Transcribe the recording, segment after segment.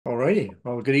righty.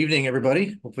 Well, good evening,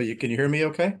 everybody. Hopefully you can hear me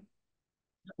okay.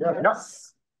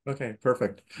 Yes. Okay,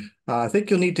 perfect. I think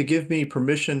you'll need to give me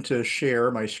permission to share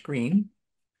my screen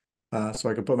so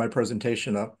I can put my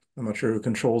presentation up. I'm not sure who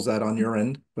controls that on your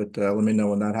end, but let me know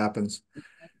when that happens.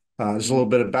 There's a little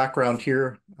bit of background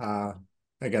here.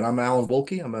 Again, I'm Alan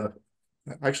Wolke.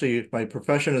 Actually, my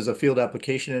profession is a field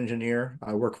application engineer.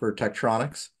 I work for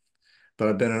Tektronix, but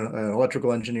I've been an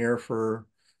electrical engineer for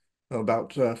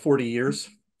about 40 years.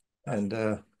 And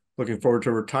looking forward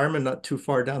to retirement, not too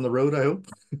far down the road, I hope.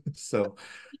 So,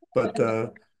 but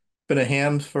been a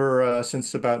ham for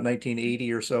since about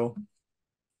 1980 or so.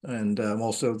 And I'm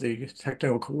also the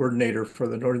technical coordinator for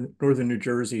the Northern New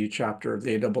Jersey chapter of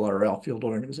the ARRL field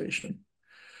organization.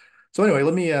 So anyway,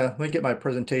 let me get my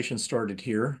presentation started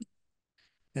here.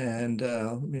 And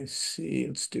let me see,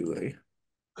 let's do,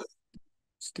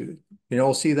 you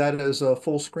all see that as a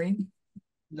full screen?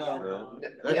 No.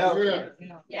 Yeah.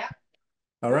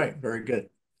 All right, very good.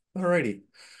 All righty.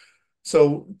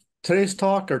 So tonight's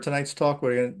talk, we're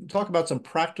going to talk about some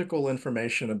practical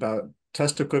information about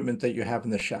test equipment that you have in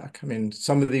the shack. I mean,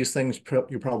 some of these things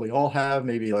you probably all have,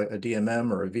 maybe like a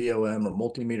DMM or a VOM or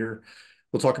multimeter.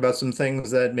 We'll talk about some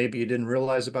things that maybe you didn't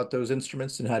realize about those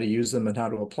instruments and how to use them and how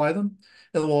to apply them.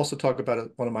 And we'll also talk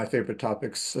about one of my favorite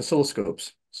topics,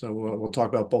 oscilloscopes. So we'll talk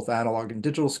about both analog and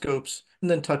digital scopes,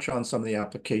 and then touch on some of the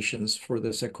applications for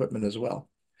this equipment as well.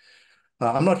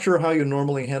 I'm not sure how you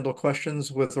normally handle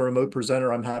questions with a remote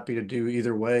presenter. I'm happy to do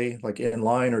either way, like in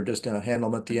line or just handle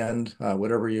them at the end.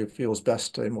 Whatever you feel is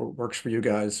best and works for you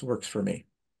guys, works for me.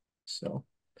 So,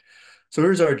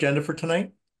 here's our agenda for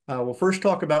tonight. We'll first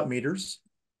talk about meters,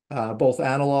 both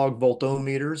analog volt-ohm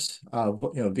meters,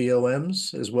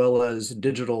 VOMs, as well as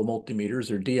digital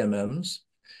multimeters or DMMs.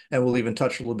 And we'll even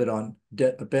touch a little bit on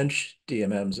bench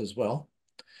DMMs as well.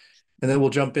 And then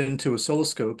we'll jump into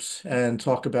oscilloscopes and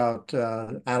talk about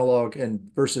analog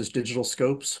and versus digital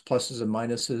scopes, pluses and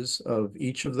minuses of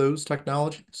each of those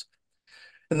technologies.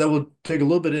 And then we'll take a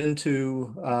little bit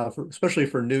into, especially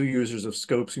for new users of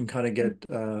scopes, you can kind of get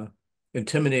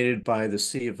intimidated by the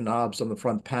sea of knobs on the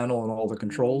front panel and all the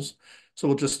controls. So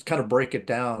we'll just kind of break it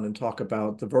down and talk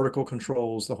about the vertical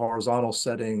controls, the horizontal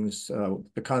settings,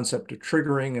 the concept of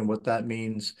triggering and what that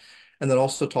means, and then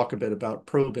also talk a bit about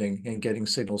probing and getting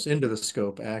signals into the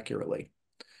scope accurately.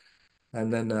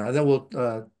 And then we'll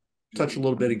touch a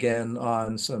little bit again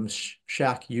on some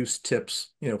shack use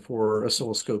tips, for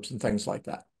oscilloscopes and things like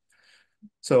that.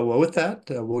 So with that,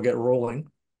 we'll get rolling.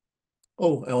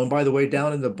 Oh, and by the way,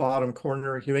 down in the bottom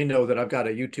corner, you may know that I've got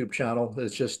a YouTube channel.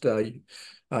 It's just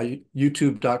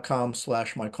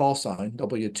youtube.com/my call sign,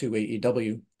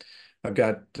 W2AEW. I've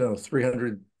got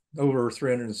over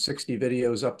 360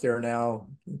 videos up there now,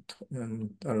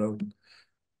 and I don't know,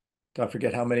 I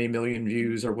forget how many million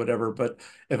views or whatever, but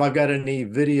if I've got any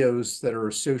videos that are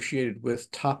associated with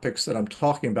topics that I'm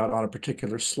talking about on a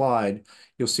particular slide,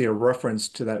 you'll see a reference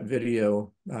to that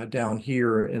video down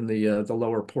here in the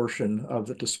lower portion of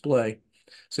the display.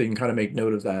 So you can kind of make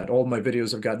note of that. All my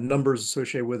videos have got numbers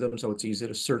associated with them, so it's easy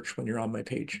to search when you're on my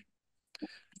page.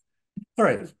 All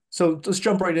right, so let's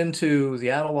jump right into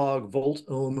the analog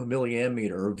volt-ohm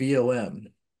milliammeter, or VOM,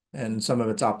 and some of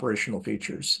its operational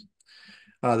features.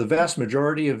 The vast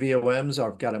majority of VOMs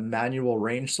have got a manual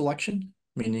range selection,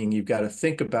 meaning you've got to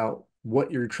think about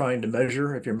what you're trying to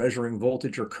measure. If you're measuring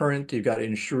voltage or current, you've got to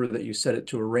ensure that you set it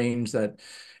to a range that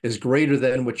is greater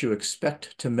than what you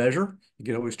expect to measure. You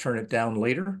can always turn it down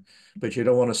later, but you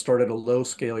don't want to start at a low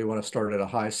scale. You want to start at a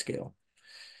high scale.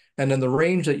 And then the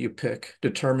range that you pick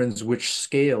determines which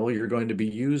scale you're going to be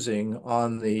using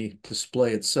on the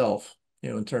display itself,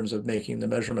 in terms of making the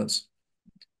measurements.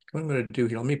 What I'm going to do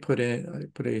here, let me put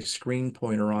a screen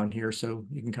pointer on here so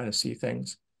you can kind of see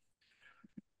things.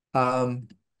 And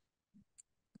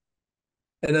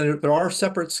then there are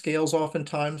separate scales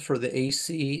oftentimes for the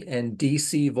AC and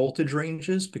DC voltage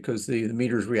ranges because the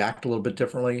meters react a little bit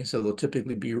differently. So they'll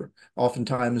typically be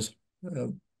oftentimes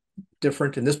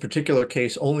different. In this particular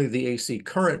case, only the AC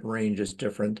current range is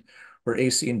different, where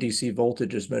AC and DC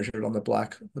voltage is measured on the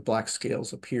black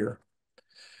scales up here.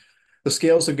 The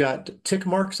scales have got tick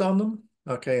marks on them.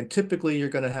 Okay, and typically you're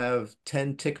going to have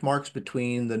 10 tick marks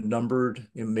between the numbered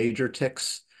major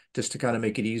ticks, just to kind of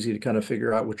make it easy to kind of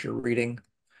figure out what you're reading.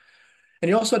 And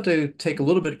you also have to take a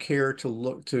little bit of care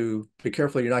to be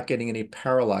careful you're not getting any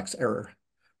parallax error.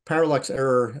 Parallax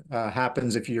error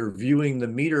happens if you're viewing the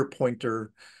meter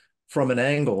pointer from an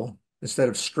angle instead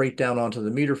of straight down onto the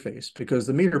meter face, because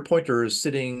the meter pointer is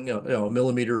sitting a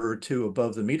millimeter or two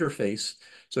above the meter face.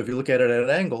 So if you look at it at an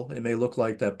angle, it may look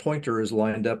like that pointer is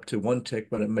lined up to one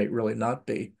tick, but it may really not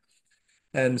be.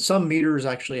 And some meters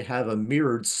actually have a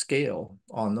mirrored scale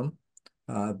on them,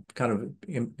 kind of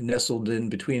nestled in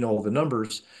between all the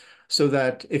numbers, so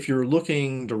that if you're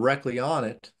looking directly on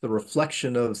it, the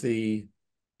reflection of the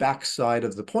backside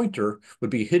of the pointer would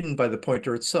be hidden by the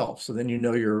pointer itself. So then you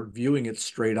know you're viewing it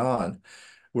straight on.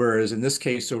 Whereas in this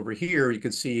case over here, you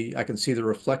can see, I can see the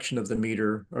reflection of the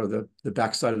meter or the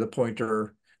backside of the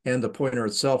pointer and the pointer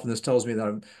itself. And this tells me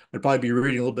that I'd probably be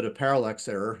reading a little bit of parallax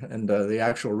error, and the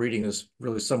actual reading is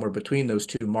really somewhere between those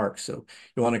two marks. So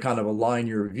you want to kind of align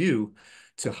your view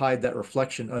to hide that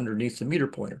reflection underneath the meter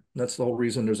pointer. And that's the whole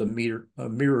reason there's a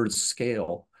mirrored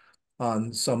scale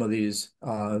on some of these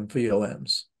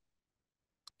VOMs.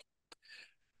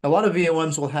 A lot of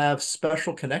VOMs will have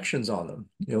special connections on them.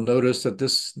 You'll notice that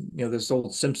this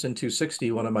old Simpson 260,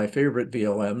 one of my favorite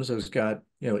VOMs, has got,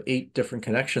 8 different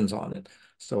connections on it.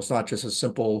 So it's not just a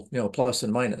simple, plus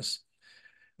and minus.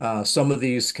 Some of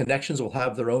these connections will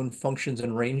have their own functions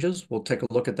and ranges. We'll take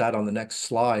a look at that on the next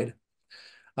slide.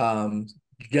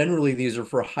 Generally, these are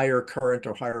for higher current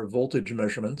or higher voltage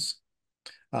measurements.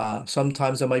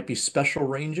 Sometimes there might be special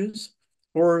ranges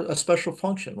or a special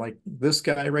function, like this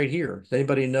guy right here. Does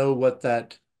anybody know what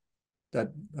that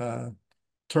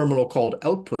terminal called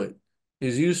output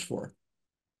is used for?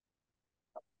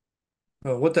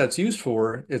 What that's used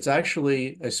for, it's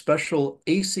actually a special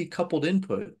AC coupled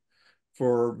input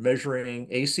for measuring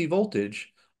AC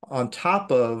voltage on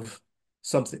top of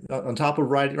something, on top of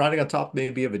riding on top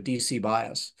maybe of a DC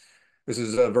bias. This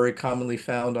is very commonly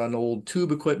found on old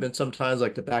tube equipment, sometimes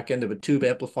like the back end of a tube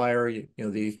amplifier.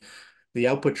 The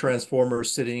output transformer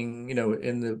sitting,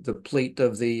 in the plate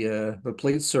of the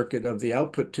plate circuit of the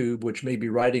output tube, which may be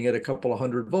riding at a couple of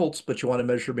 100 volts, but you want to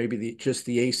measure maybe just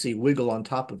the AC wiggle on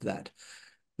top of that.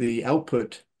 The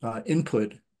output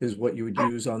input is what you would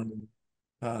use on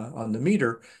the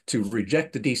meter to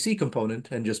reject the DC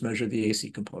component and just measure the AC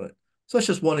component. So that's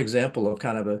just one example of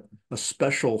kind of a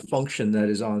special function that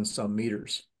is on some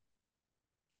meters.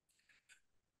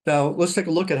 Now, let's take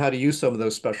a look at how to use some of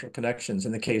those special connections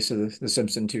in the case of the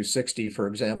Simpson 260, for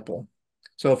example.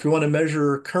 So if you want to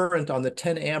measure current on the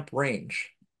 10 amp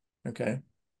range, okay,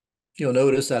 you'll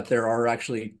notice that there are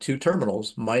actually 2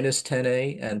 terminals, minus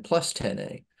 10A and plus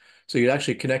 10A. So you'd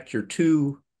actually connect your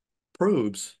 2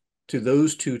 probes to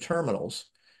those 2 terminals.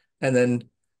 And then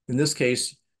in this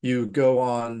case, you go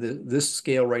on this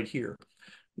scale right here.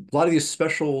 A lot of these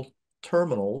special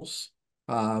terminals,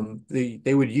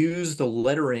 they would use the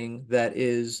lettering that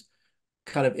is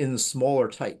kind of in the smaller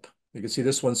type. You can see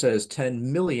this one says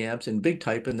 10 milliamps in big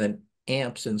type and then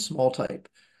amps in small type.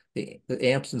 The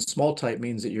amps in small type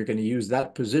means that you're going to use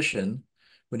that position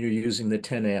when you're using the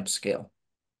 10 amp scale.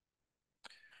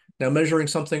 Now measuring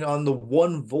something on the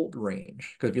 1 volt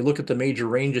range, because if you look at the major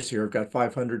ranges here, I've got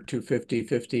 500, 250,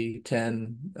 50,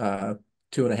 10,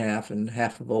 2.5, and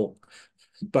half a volt.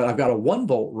 But I've got a 1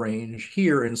 volt range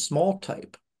here in small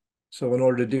type. So in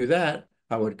order to do that,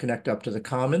 I would connect up to the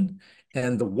common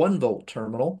and the 1 volt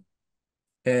terminal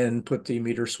and put the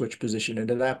meter switch position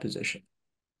into that position.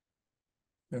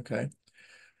 Okay.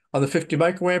 On the 50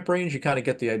 microamp range, you kind of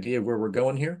get the idea of where we're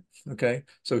going here. Okay.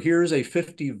 So here's a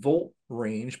 50 volt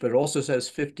range, but it also says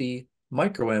 50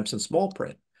 microamps in small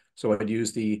print. So I'd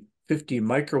use the 50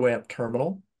 microamp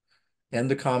terminal and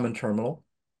the common terminal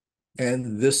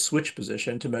and this switch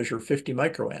position to measure 50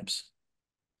 microamps.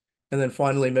 And then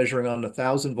finally measuring on the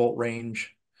 1,000 volt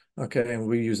range. Okay, and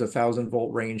we use a 1,000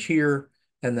 volt range here,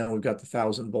 and then we've got the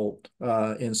 1,000 volt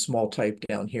in small type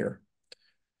down here.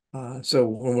 So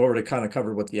we've already kind of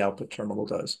covered what the output terminal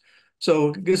does.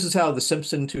 So this is how the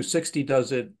Simpson 260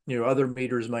 does it. Other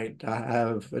meters might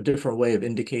have a different way of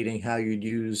indicating how you'd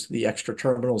use the extra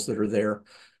terminals that are there.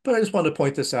 But I just wanted to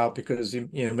point this out because you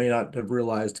may not have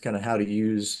realized kind of how to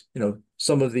use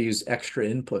some of these extra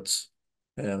inputs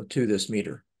to this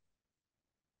meter.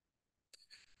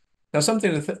 Now,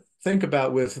 something to think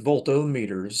about with volt-ohm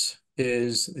meters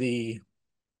is the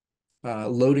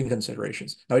loading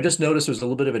considerations. Now, I just noticed there's a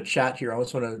little bit of a chat here. I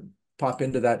just want to pop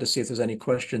into that to see if there's any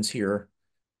questions here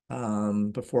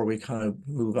before we kind of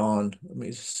move on. Let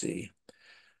me see.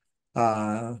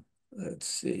 Let's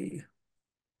see.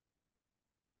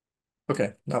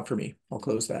 Okay, not for me. I'll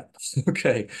close that.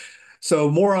 Okay, so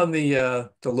more on the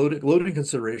loading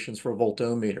considerations for a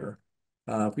volt-ohm meter.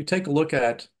 If we take a look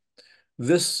at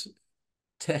this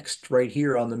text right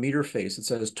here on the meter face, it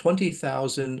says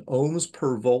 20,000 ohms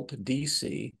per volt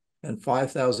DC and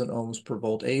 5,000 ohms per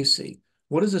volt AC.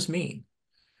 What does this mean?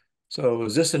 So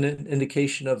is this an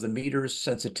indication of the meter's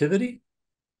sensitivity?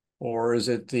 Or is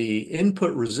it the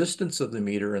input resistance of the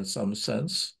meter in some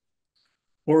sense?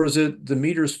 Or is it the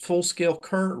meter's full-scale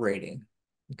current rating?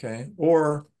 Okay,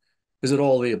 or Is it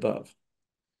all the above?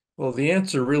 Well, the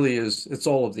answer really is it's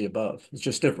all of the above. It's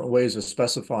just different ways of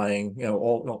specifying,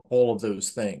 all of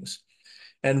those things.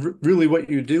 And really what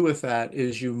you do with that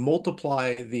is you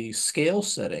multiply the scale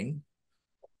setting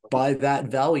by that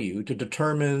value to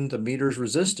determine the meter's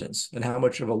resistance and how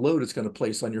much of a load it's going to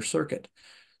place on your circuit.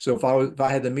 So if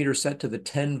I had the meter set to the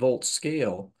 10-volt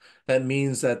scale, that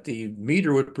means that the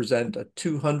meter would present a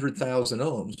 200,000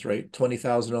 ohms, right?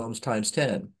 20,000 ohms times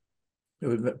 10. It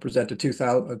would present a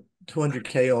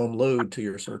 200K ohm load to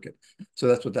your circuit. So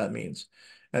that's what that means.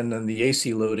 And then the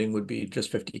AC loading would be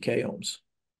just 50K ohms.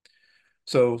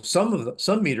 So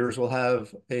some meters will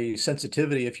have a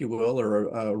sensitivity, if you will, or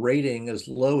a rating as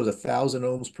low as 1,000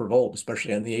 ohms per volt,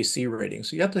 especially on the AC rating.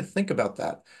 So you have to think about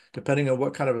that. Depending on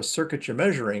what kind of a circuit you're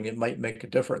measuring, it might make a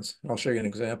difference. I'll show you an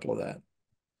example of that.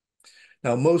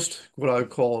 Now, most what I would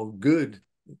call good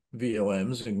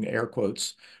VOMs, in air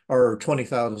quotes, are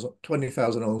 20,000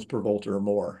 ohms per volt or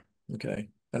more. Okay,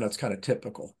 and that's kind of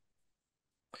typical.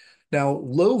 Now,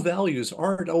 low values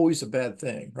aren't always a bad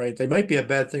thing, right? They might be a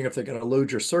bad thing if they're going to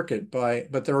load your circuit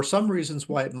but there are some reasons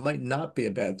why it might not be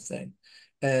a bad thing.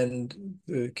 And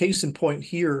the case in point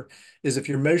here is if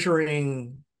you're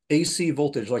measuring AC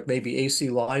voltage, like maybe AC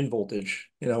line voltage,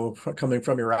 coming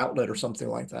from your outlet or something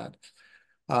like that.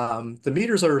 The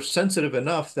meters are sensitive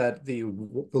enough that the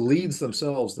leads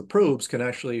themselves, the probes, can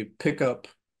actually pick up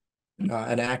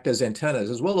and act as antennas,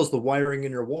 as well as the wiring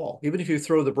in your wall. Even if you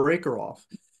throw the breaker off,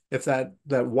 if that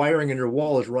wiring in your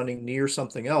wall is running near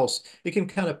something else, it can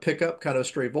kind of pick up kind of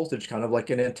stray voltage, kind of like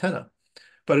an antenna.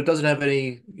 But it doesn't have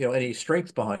any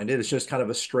strength behind it. It's just kind of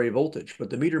a stray voltage. But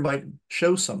the meter might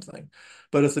show something.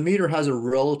 But if the meter has a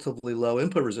relatively low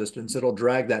input resistance, it'll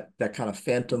drag that kind of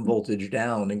phantom voltage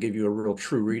down and give you a real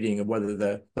true reading of whether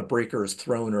the breaker is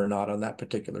thrown or not on that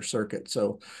particular circuit.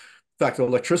 So in fact,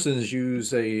 electricians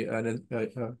use an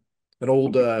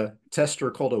old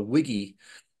tester called a Wiggy,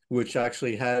 which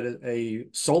actually had a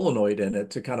solenoid in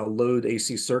it to kind of load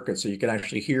AC circuits. So you can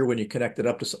actually hear when you connect it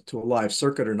up to a live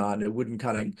circuit or not, and it wouldn't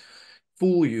kind of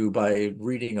fool you by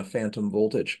reading a phantom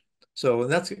voltage. So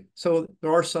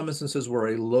there are some instances where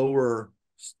a lower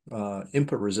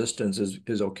input resistance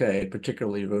is okay,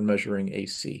 particularly when measuring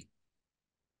AC.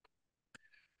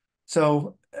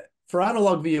 So for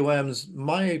analog VOMs,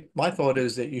 my thought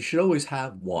is that you should always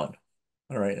have one.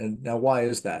 All right, and now why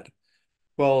is that?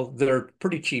 Well, they're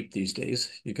pretty cheap these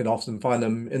days. You can often find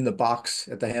them in the box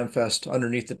at the Hamfest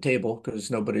underneath the table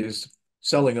because nobody's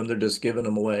selling them. They're just giving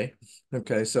them away.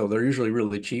 Okay, so they're usually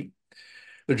really cheap.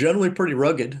 They're generally pretty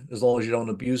rugged as long as you don't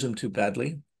abuse them too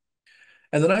badly.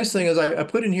 And the nice thing is I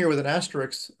put in here with an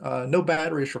asterisk, no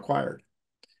batteries required.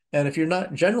 And if you're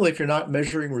not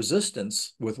measuring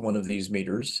resistance with one of these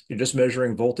meters, you're just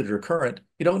measuring voltage or current,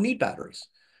 you don't need batteries.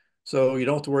 So you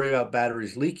don't have to worry about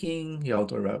batteries leaking. You don't have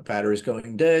to worry about batteries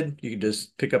going dead. You can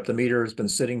just pick up the meter. It's been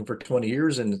sitting for 20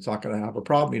 years and it's not going to have a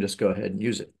problem. You just go ahead and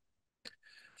use it.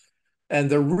 And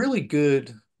they're really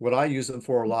good. What I use them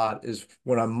for a lot is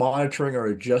when I'm monitoring or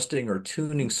adjusting or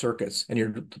tuning circuits, and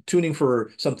you're tuning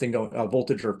for something going,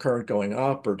 voltage or current going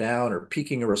up or down, or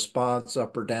peaking a response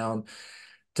up or down.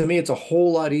 To me, it's a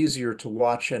whole lot easier to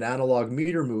watch an analog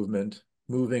meter movement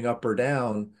moving up or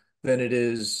down than it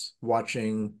is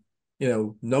watching,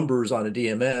 numbers on a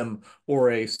DMM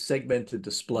or a segmented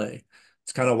display.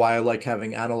 It's kind of why I like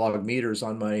having analog meters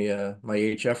on my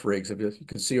HF rigs. If you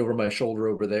can see over my shoulder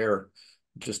over there,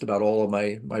 just about all of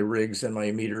my rigs and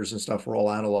my meters and stuff are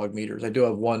all analog meters. I do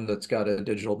have one that's got a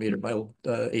digital meter, my old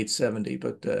 870,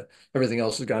 but everything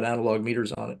else has got analog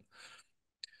meters on it.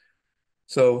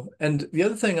 So, and the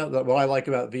other thing that what I like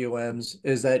about VOMs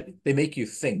is that they make you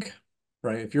think,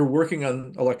 right? If you're working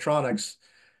on electronics,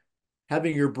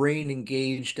 having your brain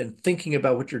engaged and thinking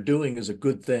about what you're doing is a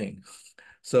good thing.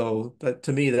 So that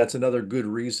to me, that's another good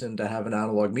reason to have an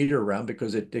analog meter around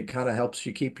because it kind of helps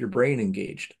you keep your brain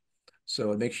engaged.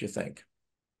 So it makes you think.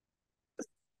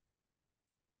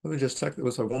 Let me just check. There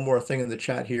was one more thing in the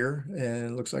chat here, and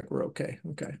it looks like we're okay.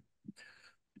 Okay.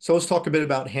 So let's talk a bit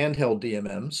about handheld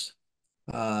DMMs.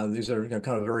 These are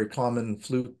kind of a very common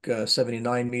Fluke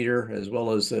 79 meter, as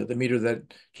well as the meter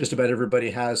that just about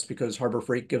everybody has because Harbor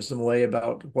Freight gives them away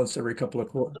about once every couple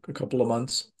of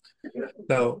months.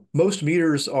 Now, most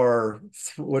meters are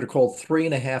what are called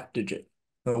 3.5 digit.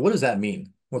 Now, what does that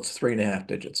mean? What's 3.5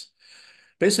 digits?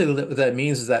 Basically, what that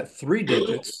means is that 3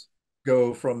 digits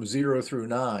go from 0 through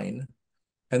 9,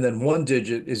 and then 1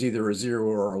 digit is either a 0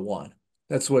 or a 1.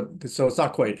 So it's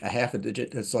not quite a half a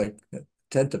digit. It's like a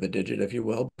tenth of a digit, if you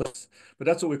will. But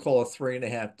that's what we call a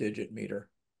 3.5 digit meter.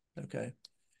 Okay.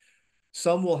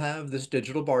 Some will have this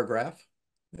digital bar graph.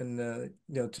 And,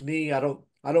 to me, I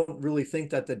I don't really think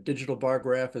that the digital bar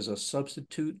graph is a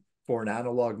substitute for an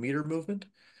analog meter movement,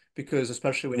 because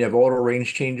especially when you have auto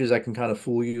range changes, that can kind of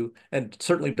fool you, and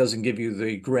certainly doesn't give you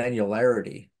the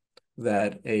granularity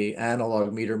that a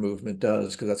analog meter movement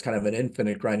does, because that's kind of an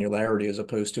infinite granularity as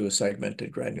opposed to a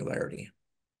segmented granularity.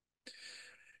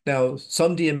 Now,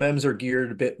 some DMMs are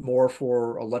geared a bit more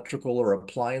for electrical or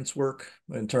appliance work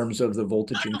in terms of the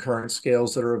voltage and current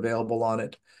scales that are available on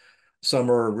it.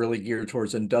 Some are really geared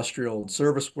towards industrial and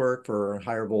service work for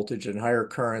higher voltage and higher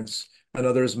currents, and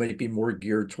others might be more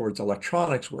geared towards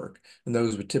electronics work. And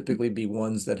those would typically be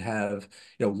ones that have,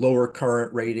 lower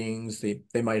current ratings.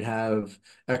 They might have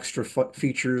extra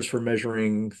features for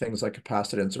measuring things like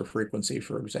capacitance or frequency,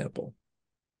 for example.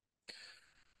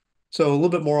 So a little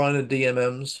bit more on the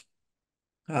DMMs.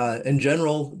 In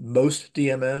general, most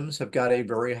DMMs have got a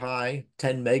very high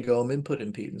 10 megohm input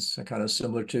impedance, kind of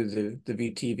similar to the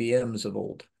VTVMs of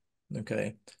old.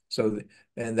 Okay, so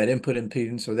and that input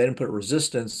impedance or that input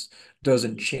resistance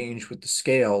doesn't change with the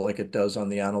scale like it does on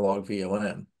the analog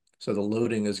VOM. So the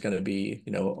loading is going to be,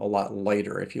 a lot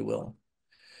lighter, if you will.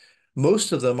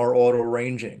 Most of them are auto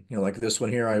ranging. Like this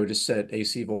one here, I would just set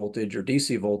AC voltage or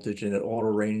DC voltage and it auto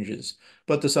ranges.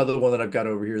 But this other one that I've got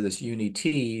over here, this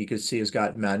Uni-T, you can see has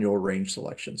got manual range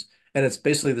selections. And it's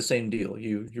basically the same deal.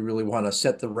 You really want to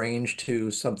set the range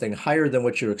to something higher than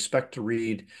what you expect to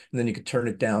read, and then you can turn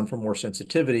it down for more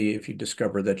sensitivity if you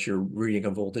discover that you're reading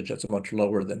a voltage that's much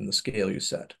lower than the scale you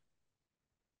set.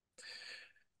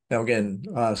 Now again,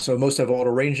 so most have auto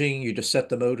ranging. You just set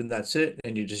the mode and that's it,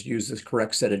 and you just use this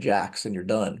correct set of jacks and you're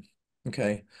done.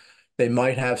 Okay. They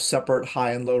might have separate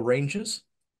high and low ranges.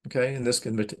 Okay. In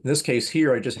this case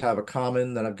here, I just have a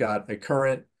common that I've got a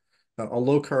current, a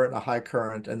low current, a high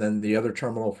current, and then the other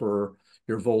terminal for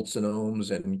your volts and ohms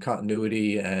and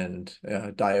continuity and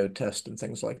diode test and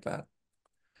things like that.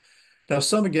 Now,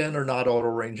 some again are not auto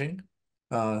ranging.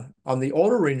 On the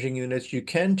auto ranging units, you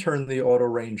can turn the auto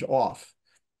range off.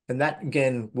 And that,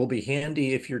 again, will be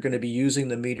handy if you're going to be using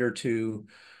the meter to,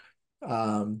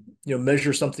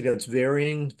 measure something that's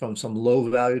varying from some low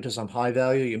value to some high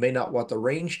value. You may not want the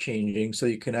range changing, so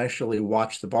you can actually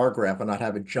watch the bar graph and not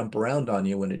have it jump around on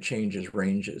you when it changes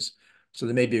ranges. So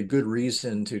there may be a good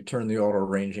reason to turn the auto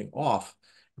ranging off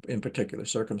in particular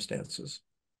circumstances.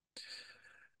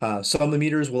 Some of the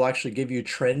meters will actually give you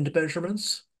trend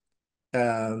measurements.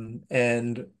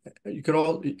 And you could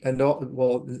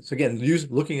well, so again,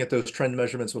 looking at those trend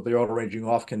measurements with the auto ranging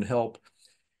off can help.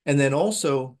 And then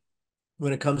also,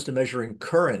 when it comes to measuring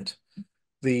current,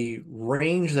 the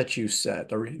range that you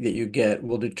set or that you get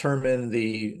will determine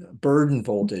the burden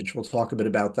voltage. We'll talk a bit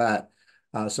about that.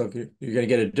 So if you're going to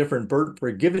get a different burden for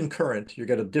a given current, you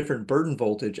get a different burden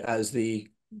voltage as the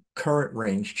current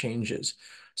range changes.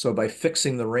 So by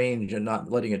fixing the range and not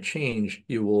letting it change,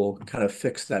 you will kind of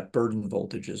fix that burden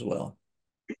voltage as well.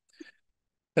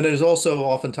 And there's also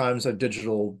oftentimes a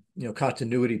digital,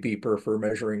 continuity beeper for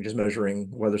just measuring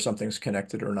whether something's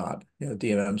connected or not.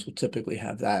 DMMs will typically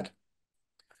have that.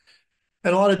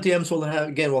 And a lot of DMs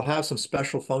will have some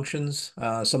special functions.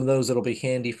 Some of those that'll be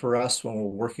handy for us when we're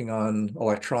working on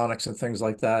electronics and things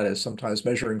like that is sometimes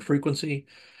measuring frequency.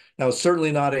 Now, it's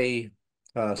certainly not a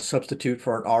substitute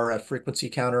for an RF frequency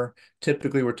counter.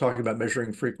 Typically, we're talking about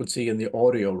measuring frequency in the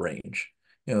audio range,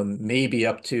 maybe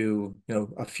up to,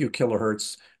 a few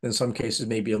kilohertz. In some cases,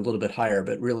 maybe a little bit higher,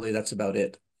 but really that's about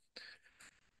it.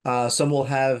 Some will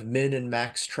have min and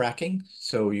max tracking,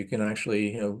 so you can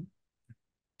actually,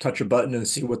 touch a button and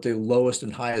see what the lowest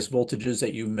and highest voltages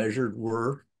that you measured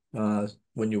were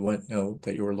when you went,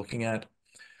 that you were looking at.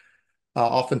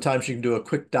 Oftentimes you can do a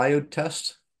quick diode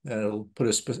test. It'll put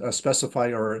a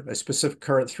specified or a specific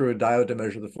current through a diode to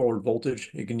measure the forward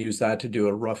voltage. You can use that to do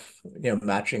a rough,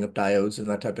 matching of diodes and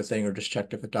that type of thing, or just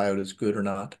check if a diode is good or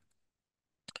not.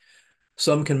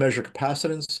 Some can measure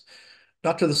capacitance.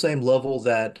 Not to the same level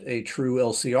that a true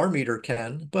LCR meter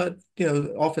can, but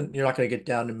often you're not going to get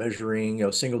down to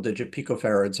measuring single-digit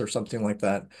picofarads or something like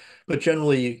that. But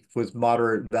generally, with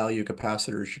moderate value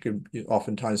capacitors, you can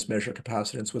oftentimes measure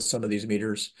capacitance with some of these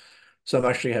meters. Some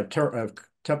actually have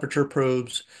temperature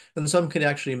probes, and some can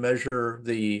actually measure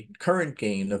the current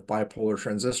gain of bipolar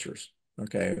transistors,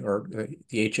 okay, or the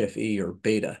HFE or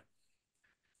beta.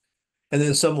 And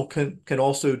then some can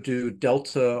also do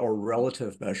delta or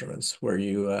relative measurements where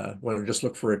you want to just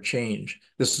look for a change.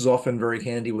 This is often very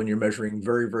handy when you're measuring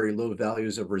very, very low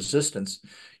values of resistance.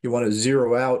 You want to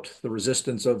zero out the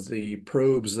resistance of the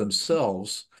probes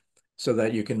themselves so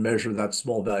that you can measure that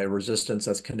small value resistance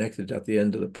that's connected at the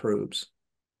end of the probes.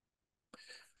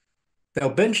 Now,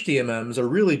 bench DMMs are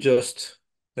really just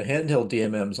the handheld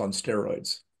DMMs on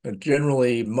steroids.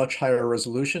 Generally much higher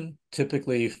resolution,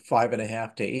 typically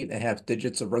 5.5 to 8.5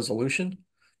 digits of resolution.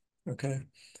 Okay.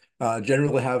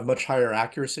 Generally have much higher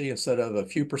accuracy. Instead of a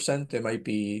few percent, they might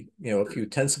be, a few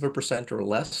tenths of a percent or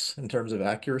less in terms of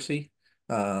accuracy.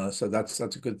 So that's a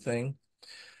good thing.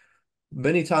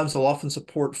 Many times they'll often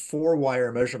support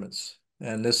 4-wire measurements.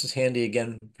 And this is handy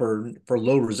again for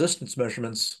low resistance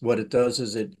measurements. What it does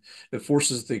is it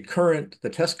forces the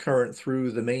test current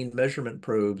through the main measurement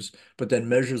probes, but then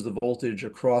measures the voltage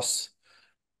across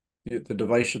the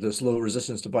device, or this low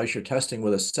resistance device you're testing,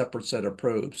 with a separate set of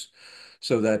probes,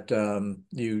 so that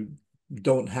you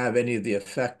don't have any of the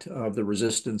effect of the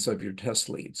resistance of your test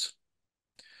leads.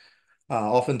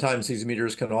 Oftentimes these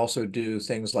meters can also do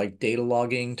things like data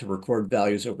logging to record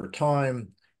values over time,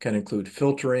 can include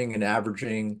filtering and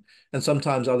averaging, and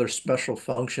sometimes other special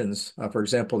functions. For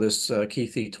example, this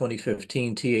Keithy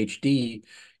 2015 THD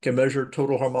can measure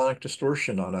total harmonic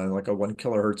distortion on like a 1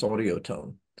 kilohertz audio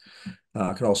tone.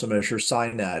 Can also measure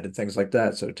synad and things like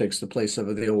that. So it takes the place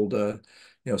of the old,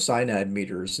 synad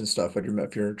meters and stuff if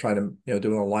you're trying to,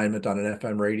 do an alignment on an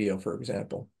FM radio, for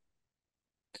example.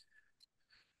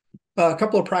 A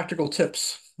couple of practical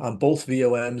tips on both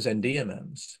VOMs and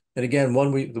DMMs. And again,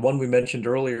 the one we mentioned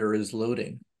earlier is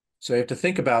loading. So you have to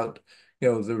think about,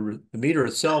 the meter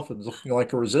itself is looking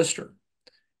like a resistor.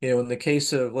 In the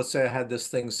case of, let's say I had this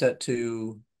thing set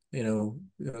to,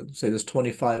 say this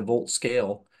 25-volt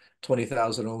scale,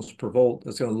 20,000 ohms per volt,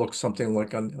 that's going to look something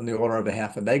like on the order of a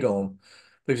half a mega ohm.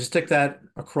 But if you stick that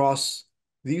across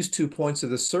these 2 points of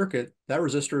the circuit, that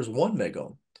resistor is 1 mega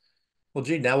ohm. Well,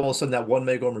 gee, now all of a sudden that 1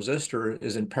 mega ohm resistor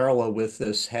is in parallel with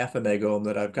this half a mega ohm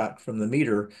that I've got from the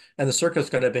meter, and the circuit's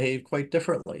going to behave quite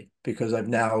differently because I've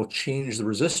now changed the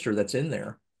resistor that's in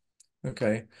there.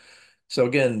 Okay. So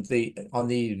again, on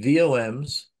the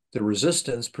VOMs, the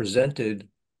resistance presented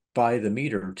by the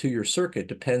meter to your circuit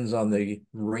depends on the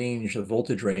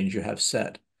voltage range you have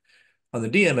set. On the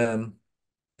DMM,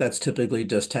 that's typically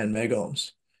just 10 mega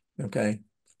ohms. Okay.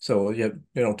 So you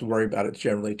don't have to worry about it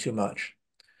generally too much.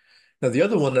 Now, the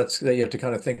other one that you have to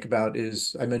kind of think about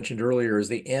is, I mentioned earlier, is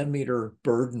the ammeter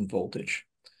burden voltage.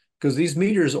 Because these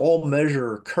meters all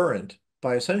measure current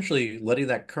by essentially letting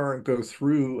that current go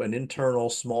through an internal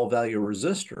small value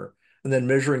resistor and then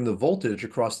measuring the voltage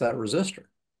across that resistor.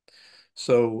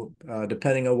 So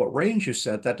depending on what range you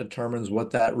set, that determines what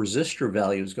that resistor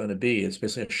value is going to be. It's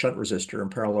basically a shunt resistor in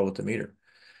parallel with the meter.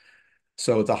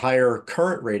 So the higher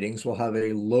current ratings will have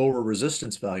a lower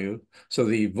resistance value. So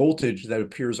the voltage that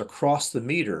appears across the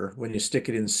meter when you stick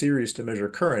it in series to measure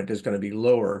current is going to be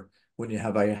lower when you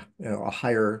have a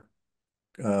higher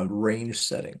range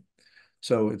setting.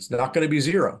 So it's not going to be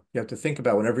zero. You have to think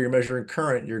about whenever you're measuring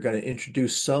current, you're going to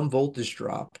introduce some voltage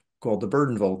drop called the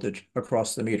burden voltage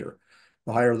across the meter.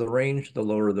 The higher the range, the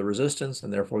lower the resistance,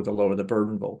 and therefore the lower the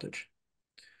burden voltage.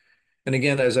 And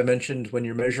again, as I mentioned, when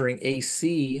you're measuring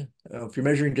AC, if you're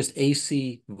measuring just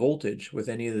AC voltage with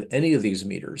any of these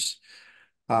meters,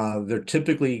 they're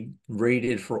typically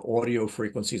rated for audio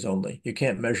frequencies only. You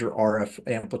can't measure RF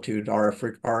amplitude,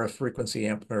 RF frequency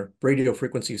or radio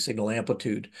frequency signal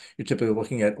amplitude. You're typically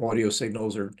looking at audio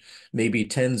signals or maybe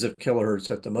tens of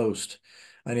kilohertz at the most.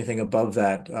 Anything above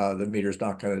that, the meter's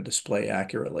not going to display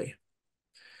accurately.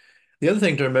 The other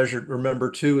thing to remember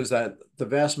too is that the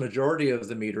vast majority of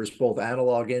the meters, both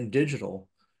analog and digital,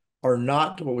 are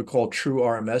not what we call true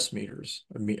RMS meters,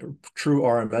 true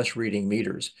RMS reading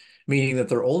meters, meaning that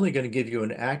they're only going to give you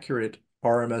an accurate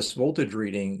RMS voltage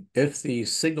reading if the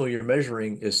signal you're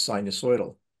measuring is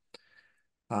sinusoidal.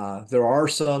 There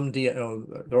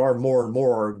are more and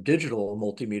more digital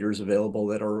multimeters available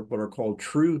that are what are called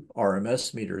true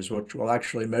RMS meters, which will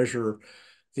actually measure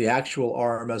the actual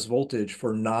RMS voltage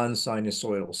for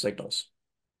non-sinusoidal signals.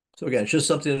 So again, it's just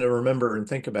something to remember and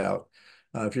think about.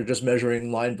 If you're just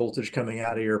measuring line voltage coming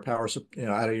out of your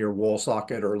out of your wall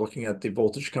socket, or looking at the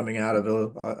voltage coming out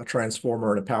of a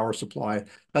transformer and a power supply,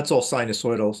 that's all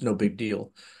sinusoidal. It's no big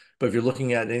deal. But if you're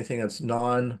looking at anything that's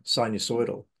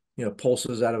non-sinusoidal,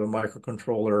 pulses out of a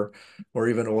microcontroller or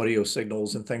even audio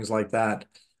signals and things like that,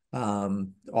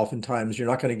 oftentimes you're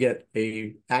not going to get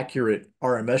a accurate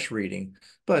RMS reading,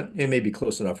 but it may be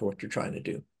close enough for what you're trying to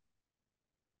do.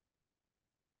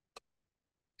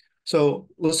 So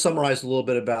let's summarize a little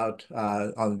bit about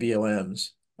on VOMs.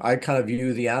 I kind of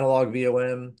view the analog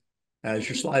VOM as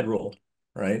your slide rule,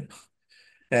 right?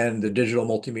 And the digital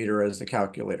multimeter as the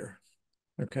calculator.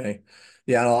 Okay.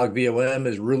 The analog VOM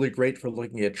is really great for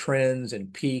looking at trends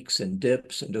and peaks and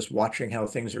dips and just watching how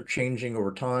things are changing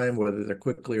over time, whether they're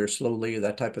quickly or slowly,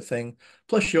 that type of thing.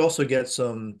 Plus, you also get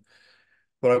some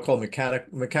what I call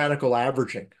mechanical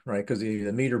averaging, right? Because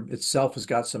the meter itself has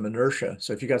got some inertia.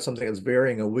 So if you got something that's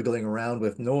varying and wiggling around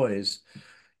with noise,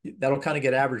 that'll kind of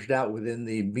get averaged out within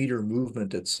the meter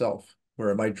movement itself, where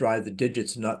it might drive the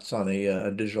digits nuts on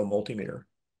a digital multimeter.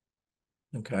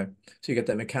 Okay, so you get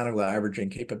that mechanical averaging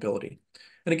capability.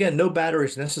 And again, no battery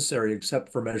is necessary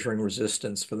except for measuring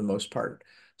resistance for the most part.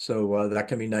 So that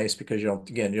can be nice because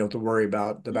again, you don't have to worry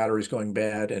about the batteries going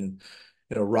bad and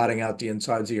rotting out the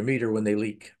insides of your meter when they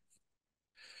leak.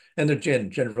 And they're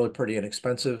generally pretty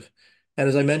inexpensive. And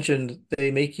as I mentioned,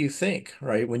 they make you think,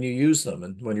 right, when you use them.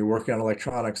 And when you're working on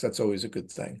electronics, that's always a good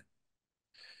thing.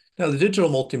 Now, the digital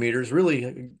multimeters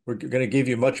really are going to give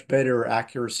you much better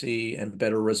accuracy and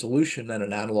better resolution than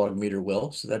an analog meter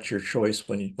will. So that's your choice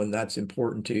when that's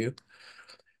important to you.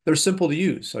 They're simple to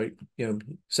use. So,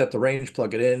 set the range,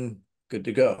 plug it in, good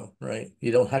to go, right?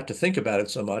 You don't have to think about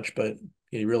it so much, but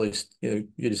you really, you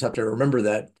just have to remember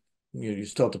that you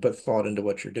still have to put thought into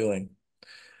what you're doing.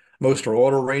 Most are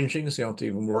auto ranging, so you don't have to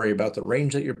even worry about the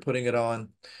range that you're putting it on.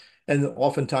 And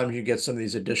oftentimes you get some of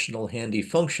these additional handy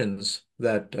functions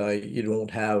that you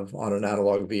don't have on an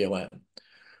analog VOM.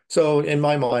 So in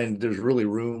my mind, there's really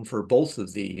room for both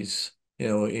of these,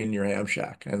 in your ham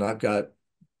shack. And I've got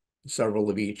several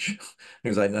of each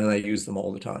because I use them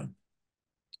all the time.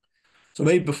 So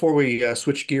maybe before we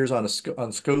switch gears on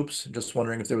scopes, just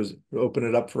wondering if there was open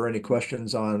it up for any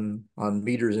questions on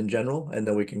meters in general, and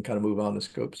then we can kind of move on to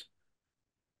scopes.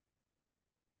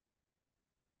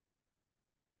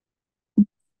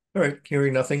 All right,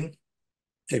 hearing nothing.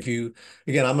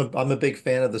 Again, I'm a big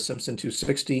fan of the Simpson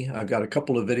 260. I've got a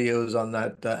couple of videos on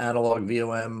that analog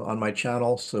VOM on my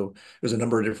channel. So there's a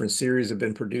number of different series that have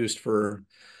been produced for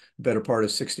the better part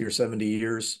of 60 or 70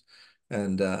 years.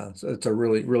 And so it's a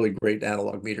really, really great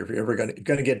analog meter. If you're ever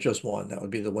gonna get just one, that would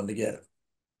be the one to get.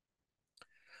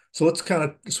 So let's kind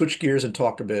of switch gears and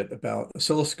talk a bit about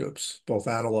oscilloscopes, both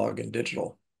analog and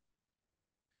digital.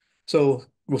 So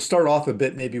we'll start off a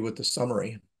bit maybe with the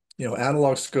summary.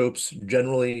 Analog scopes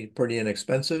generally pretty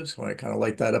inexpensive. So I kind of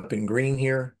light that up in green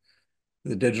here.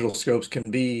 The digital scopes can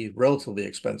be relatively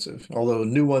expensive, although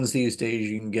new ones these days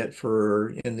you can get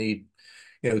for in the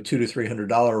 $200 to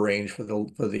 $300 range for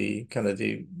the kind of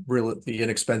the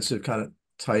inexpensive kind of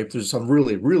type. There's some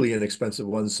really, really inexpensive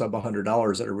ones, sub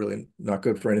 $100 that are really not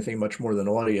good for anything much more than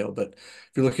audio. But if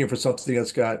you're looking for something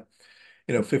that's got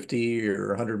 50 or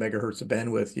 100 megahertz of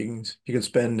bandwidth, you can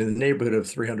spend in the neighborhood of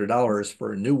 $300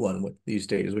 for a new one these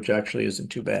days, which actually isn't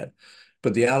too bad.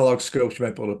 But the analog scopes you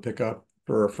might be able to pick up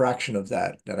for a fraction of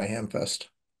that at a Hamfest.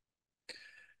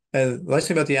 And the nice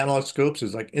thing about the analog scopes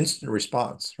is like instant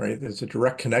response, right? There's a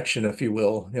direct connection, if you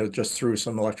will, just through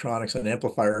some electronics and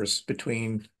amplifiers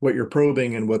between what you're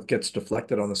probing and what gets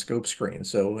deflected on the scope screen.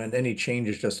 So, and any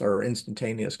changes just are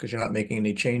instantaneous because you're not making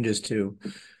any changes to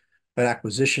an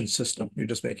acquisition system. You're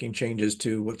just making changes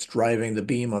to what's driving the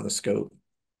beam on the scope.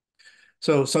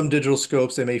 So some digital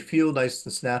scopes, they may feel nice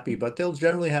and snappy, but they'll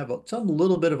generally have some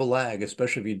little bit of a lag,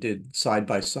 especially if you did side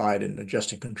by side and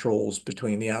adjusting controls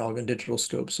between the analog and digital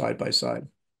scopes side by side.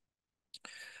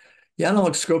 The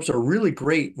analog scopes are really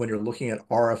great when you're looking at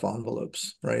RF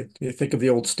envelopes, right? You think of the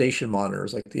old station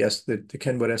monitors like the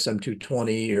Kenwood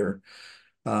SM220 or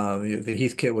the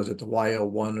Heathkit was at the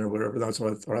YL1 or whatever. That's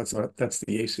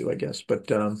the ASU, I guess. But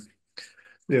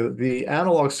the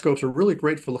analog scopes are really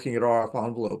great for looking at RF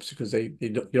envelopes because you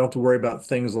don't have to worry about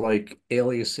things like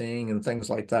aliasing and things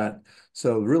like that.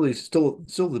 So really still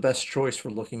the best choice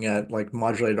for looking at like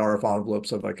modulated RF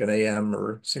envelopes of like an AM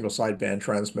or single sideband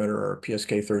transmitter or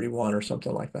PSK31 or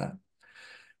something like that.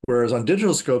 Whereas on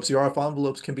digital scopes, the RF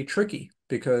envelopes can be tricky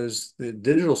because the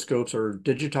digital scopes are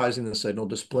digitizing the signal,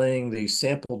 displaying the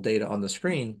sample data on the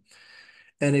screen.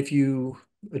 And if you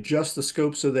adjust the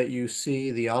scope so that you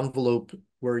see the envelope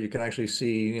where you can actually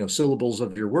see, syllables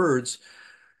of your words,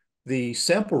 the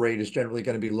sample rate is generally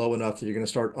going to be low enough that you're going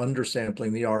to start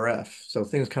undersampling the RF. So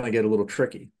things kind of get a little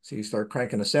tricky. So you start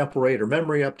cranking the sample rate or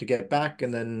memory up to get back,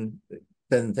 and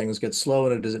then things get slow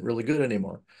and it isn't really good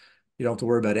anymore. You don't have to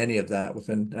worry about any of that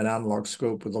within an analog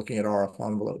scope with looking at RF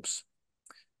envelopes.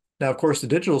 Now, of course, the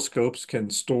digital scopes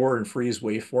can store and freeze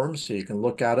waveforms, so you can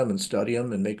look at them and study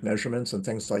them and make measurements and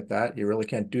things like that. You really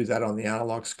can't do that on the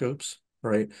analog scopes,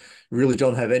 right? You really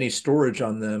don't have any storage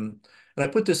on them. And I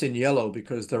put this in yellow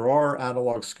because there are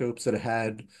analog scopes that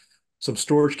had some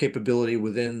storage capability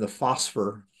within the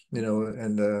phosphor,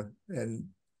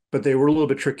 but they were a little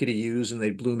bit tricky to use and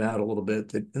they bloom out a little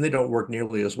bit, and they don't work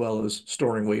nearly as well as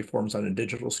storing waveforms on a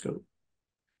digital scope.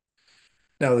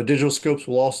 Now, the digital scopes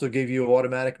will also give you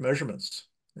automatic measurements.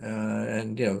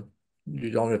 And,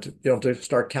 You don't have to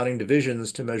start counting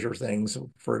divisions to measure things.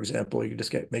 For example, you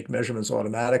just make measurements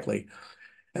automatically.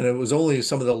 And it was only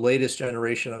some of the latest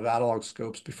generation of analog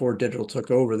scopes before digital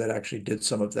took over that actually did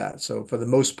some of that. So for the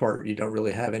most part, you don't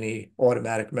really have any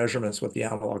automatic measurements with the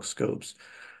analog scopes.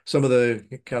 Some of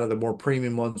the kind of the more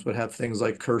premium ones would have things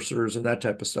like cursors and that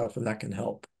type of stuff, and that can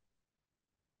help.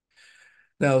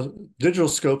 Now, digital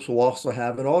scopes will also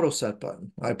have an auto set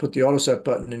button. I put the auto set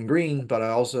button in green, but I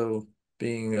also,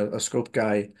 being a scope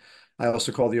guy, I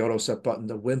also call the auto set button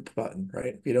the WIMP button,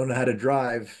 right? If you don't know how to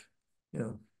drive,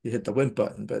 you hit the WIMP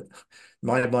button. But in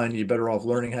my mind, you're better off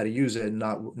learning how to use it and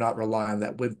not rely on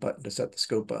that WIMP button to set the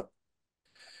scope up.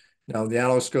 Now, the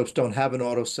analog scopes don't have an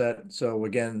auto set, so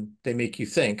again, they make you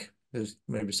think. There's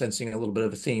maybe sensing a little bit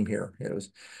of a theme here. It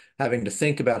was having to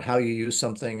think about how you use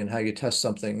something and how you test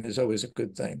something is always a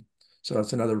good thing. So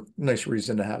that's another nice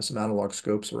reason to have some analog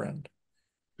scopes around.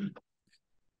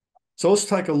 So let's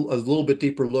take a little bit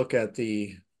deeper look at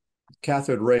the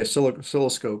cathode ray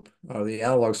oscilloscope, the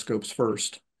analog scopes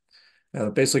first.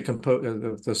 Basically,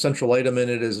 the central item in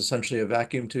it is essentially a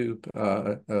vacuum tube,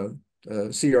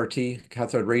 CRT,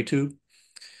 cathode ray tube.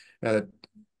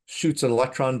 Shoots an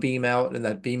electron beam out, and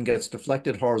that beam gets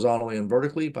deflected horizontally and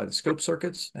vertically by the scope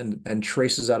circuits and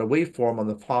traces out a waveform on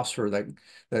the phosphor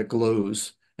that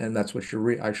glows. And that's what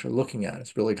you're actually looking at.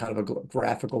 It's really kind of a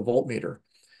graphical voltmeter.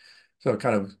 So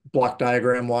kind of block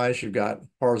diagram wise, you've got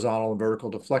horizontal and vertical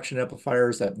deflection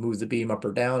amplifiers that move the beam up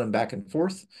or down and back and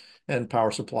forth, and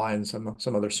power supply and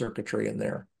some other circuitry in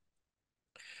there.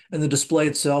 And the display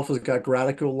itself has got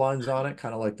gradical lines on it,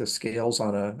 kind of like the scales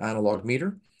on an analog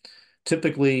meter.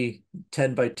 Typically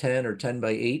 10 by 10 or 10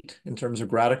 by 8 in terms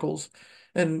of radicals.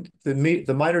 And the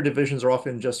minor divisions are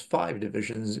often just 5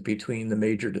 divisions between the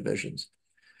major divisions.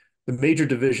 The major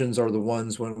divisions are the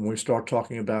ones when we start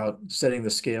talking about setting the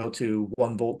scale to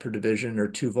 1 volt per division or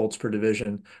 2 volts per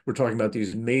division. We're talking about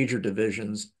these major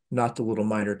divisions, not the little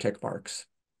minor tick marks.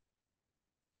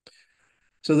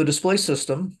 So the display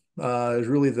system is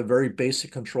really the very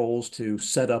basic controls to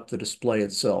set up the display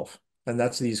itself. And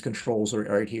that's these controls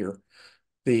right here.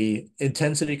 The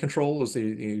intensity control is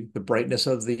the brightness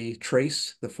of the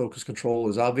trace. The focus control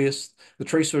is obvious. The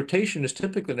trace rotation is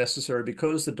typically necessary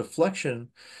because the deflection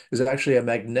is actually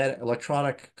a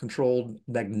electronic controlled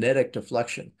magnetic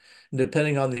deflection. And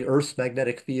depending on the Earth's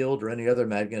magnetic field or any other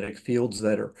magnetic fields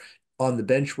that are on the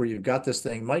bench where you've got this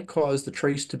thing might cause the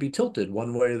trace to be tilted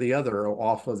one way or the other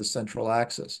off of the central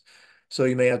axis. So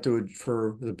you may have to,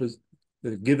 for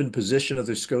the given position of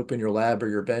the scope in your lab or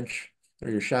your bench, or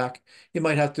your shack, you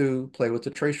might have to play with the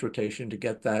trace rotation to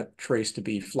get that trace to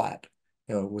be flat,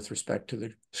 with respect to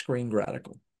the screen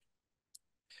radical.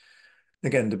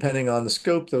 Again, depending on the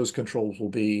scope, those controls will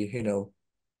be,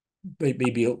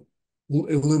 maybe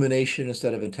illumination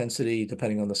instead of intensity,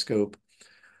 depending on the scope.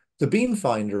 The beam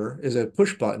finder is a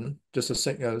push button, just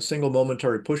a single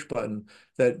momentary push button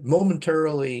that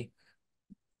momentarily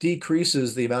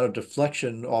decreases the amount of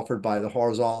deflection offered by the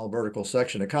horizontal and vertical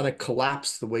section. It kind of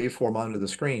collapses the waveform onto the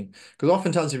screen. Because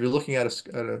oftentimes if you're looking at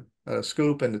a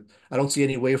scope and I don't see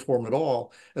any waveform at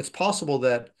all, it's possible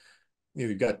that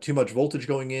you've got too much voltage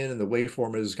going in and the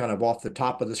waveform is kind of off the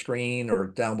top of the screen or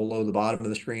down below the bottom of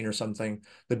the screen or something.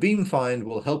 The beam find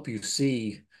will help you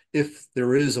see if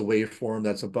there is a waveform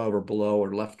that's above or below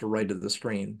or left or right of the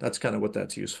screen. That's kind of what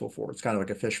that's useful for. It's kind of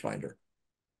like a fish finder.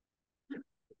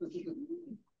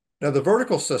 Now, the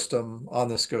vertical system on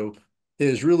the scope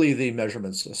is really the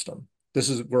measurement system.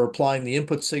 We're applying the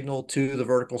input signal to the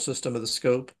vertical system of the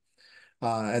scope.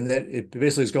 And then it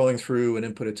basically is going through an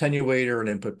input attenuator, an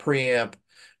input preamp,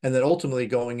 and then ultimately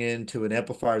going into an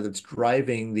amplifier that's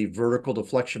driving the vertical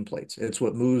deflection plates. It's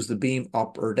what moves the beam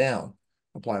up or down.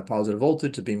 Apply a positive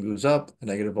voltage, the beam goes up, a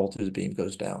negative voltage, the beam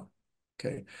goes down.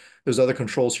 Okay. There's other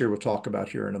controls here we'll talk about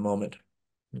here in a moment.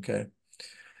 Okay.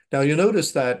 Now you'll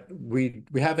notice that we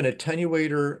have an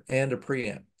attenuator and a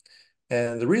preamp.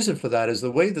 And the reason for that is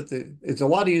the way that it's a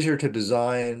lot easier to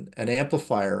design an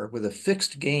amplifier with a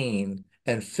fixed gain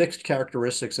and fixed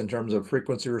characteristics in terms of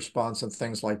frequency response and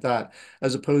things like that,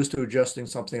 as opposed to adjusting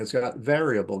something that's got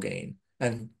variable gain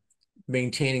and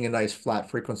maintaining a nice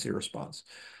flat frequency response.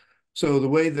 So the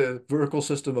way the vertical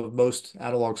system of most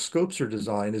analog scopes are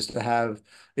designed is to have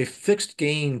a fixed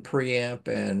gain preamp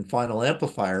and final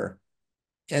amplifier,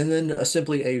 and then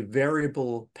simply a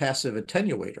variable passive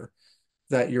attenuator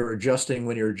that you're adjusting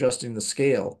when you're adjusting the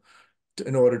scale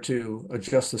in order to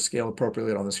adjust the scale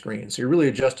appropriately on the screen. So you're really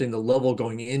adjusting the level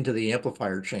going into the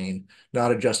amplifier chain,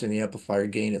 not adjusting the amplifier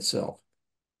gain itself.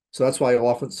 So that's why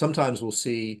sometimes we'll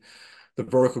see the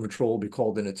vertical control be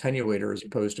called an attenuator as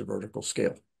opposed to vertical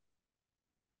scale.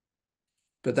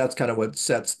 but that's kind of what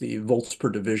sets the volts per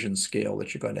division scale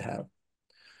that you're going to have.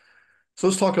 So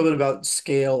let's talk a bit about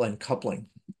scale and coupling.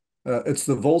 It's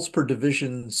the volts per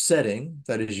division setting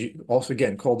that is also,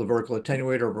 again, called the vertical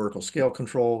attenuator or vertical scale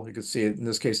control. You can see it, in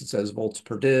this case, it says volts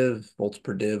per div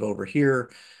over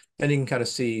here. And you can kind of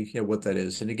see, what that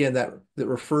is. And again, that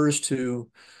refers to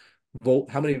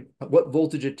what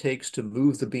voltage it takes to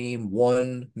move the beam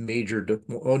one major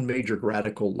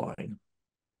radical line.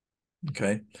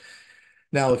 Okay.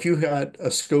 Now, if you got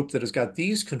a scope that has got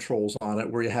these controls on it,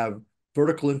 where you have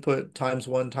vertical input times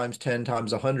 1 times 10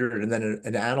 times 100, and then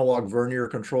an analog vernier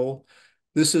control,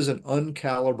 this is an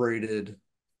uncalibrated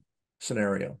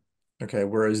scenario. Okay,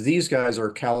 whereas these guys are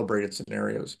calibrated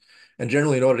scenarios. And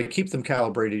generally, in order to keep them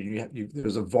calibrated,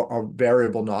 there's a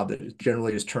variable knob that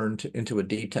generally is turned into a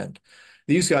detent.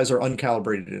 These guys are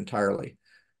uncalibrated entirely.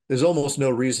 There's almost no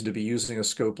reason to be using a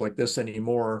scope like this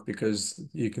anymore because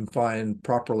you can find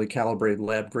properly calibrated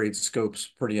lab-grade scopes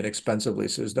pretty inexpensively.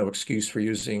 So there's no excuse for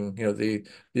using,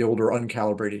 the older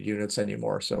uncalibrated units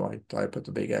anymore. So I put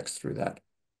the big X through that.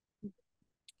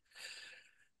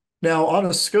 Now on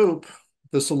a scope,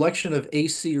 the selection of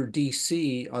AC or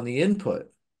DC on the input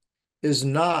does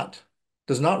not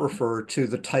refer to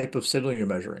the type of signal you're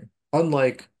measuring,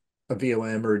 unlike a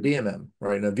VOM or a DMM,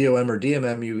 right? In a VOM or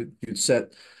DMM, you'd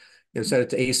set it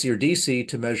to AC or DC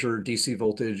to measure DC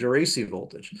voltage or AC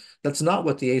voltage. That's not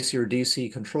what the AC or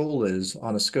DC control is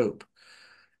on a scope.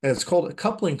 And it's called a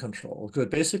coupling control because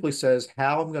it basically says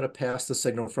how I'm going to pass the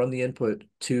signal from the input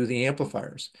to the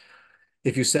amplifiers.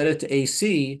 If you set it to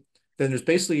AC, then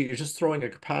you're just throwing a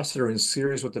capacitor in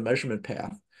series with the measurement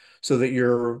path so that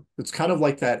it's kind of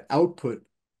like that output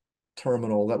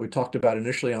terminal that we talked about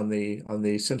initially on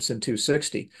the Simpson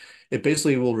 260. It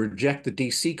basically will reject the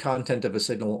DC content of a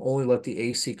signal, only let the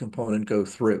AC component go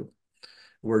through,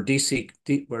 where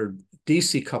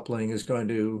DC coupling is going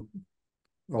to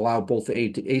allow both the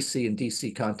AC and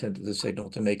DC content of the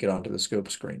signal to make it onto the scope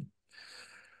screen.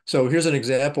 So here's an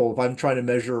example. If I'm trying to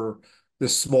measure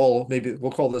this small, maybe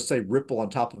we'll call this, say, ripple on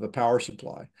top of a power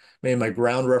supply. Maybe my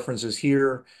ground reference is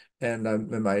here, and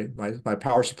my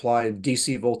power supply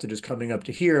DC voltage is coming up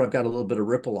to here. I've got a little bit of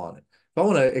ripple on it. If I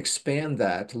want to expand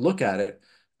that to look at it,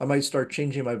 I might start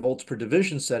changing my volts per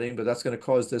division setting, but that's going to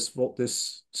cause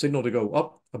this signal to go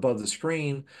up above the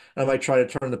screen. I might try to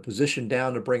turn the position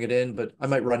down to bring it in, but I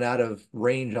might run out of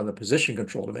range on the position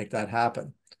control to make that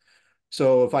happen.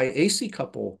 So if I AC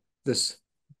couple this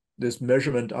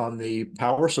measurement on the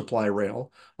power supply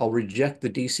rail, I'll reject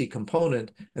the DC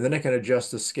component, and then I can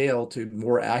adjust the scale to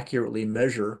more accurately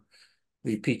measure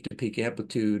the peak-to-peak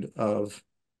amplitude of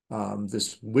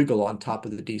this wiggle on top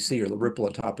of the DC or the ripple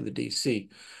on top of the DC.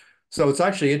 So it's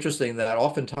actually interesting that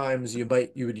oftentimes you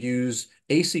would use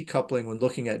AC coupling when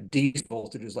looking at DC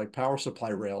voltages like power supply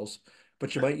rails,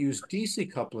 but you might use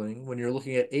DC coupling when you're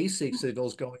looking at AC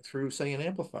signals going through, say, an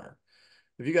amplifier.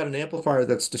 If you got an amplifier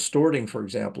that's distorting, for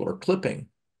example, or clipping,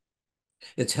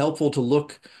 it's helpful to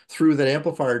look through that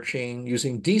amplifier chain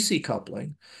using DC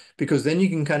coupling, because then you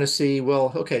can kind of see,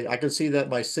 well, okay, I can see that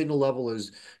my signal level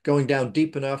is going down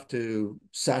deep enough to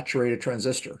saturate a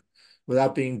transistor.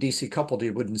 Without being DC coupled,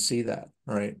 you wouldn't see that,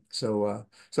 right? So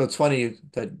it's funny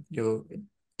that,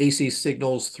 AC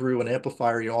signals through an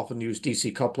amplifier, you often use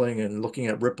DC coupling, and looking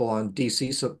at ripple on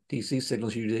DC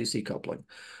signals, you use AC coupling.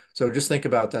 So just think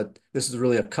about that. This is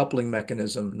really a coupling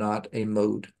mechanism, not a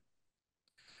mode.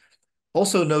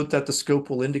 Also note that the scope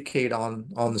will indicate on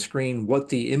the screen what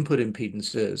the input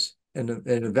impedance is. And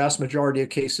in a vast majority of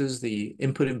cases, the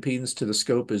input impedance to the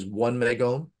scope is 1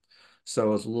 megohm.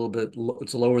 So it's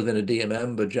it's lower than a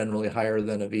DMM, but generally higher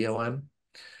than a VOM.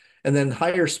 And then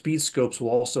higher speed scopes will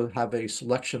also have a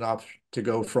selection option to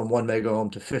go from 1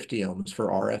 megohm to 50 ohms for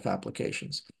RF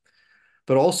applications.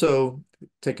 But also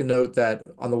take a note that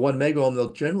on the 1 megohm,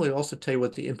 they'll generally also tell you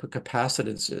what the input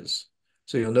capacitance is.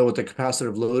 So you'll know what the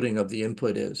capacitive loading of the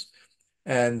input is.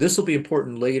 And this will be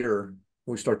important later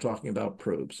when we start talking about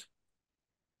probes.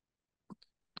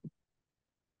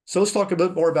 So let's talk a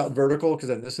bit more about vertical, because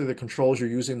then this is the controls you're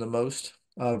using the most.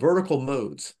 Vertical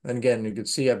modes. And again, you can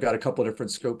see I've got a couple of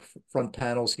different scope front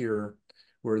panels here,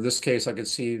 where in this case, I could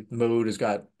see mode has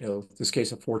got, this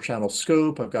case, a 4-channel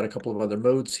scope. I've got a couple of other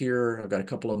modes here. I've got a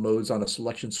couple of modes on a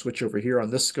selection switch over here on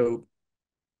this scope.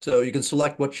 So you can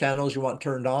select what channels you want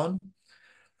turned on.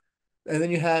 And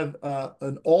then you have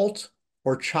an alt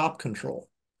or chop control.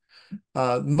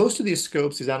 Most of these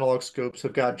scopes, these analog scopes,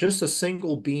 have got just a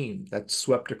single beam that's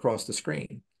swept across the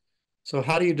screen. So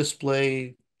how do you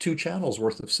display 2 channels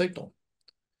worth of signal?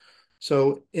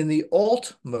 So in the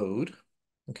alt mode,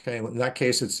 okay, in that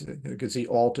case, you can see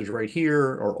alt is right here,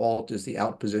 or alt is the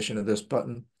out position of this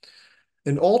button.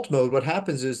 In alt mode, what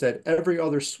happens is that every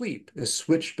other sweep is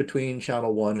switched between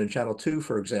channel 1 and channel 2,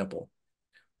 for example.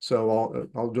 So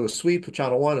I'll do a sweep for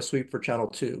channel 1, a sweep for channel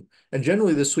 2. And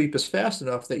generally the sweep is fast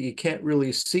enough that you can't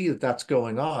really see that that's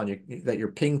going on, that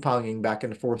you're ping-ponging back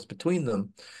and forth between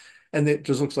them. And it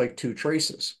just looks like two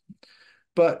traces.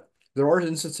 But there are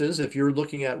instances, if you're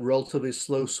looking at relatively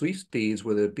slow sweep speeds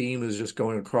where the beam is just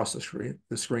going across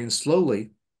the screen slowly,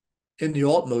 in the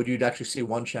alt mode, you'd actually see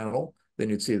one channel, then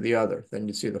you'd see the other, then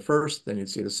you'd see the first, then you'd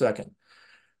see the second.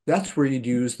 That's where you'd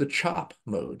use the chop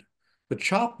mode. The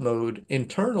chop mode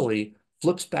internally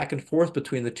flips back and forth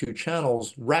between the two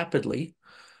channels rapidly,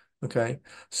 okay?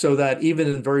 So that even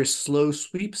in very slow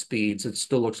sweep speeds, it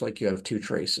still looks like you have two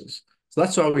traces. So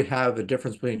that's why we have a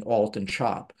difference between alt and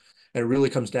chop. And it really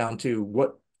comes down to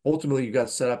what ultimately you got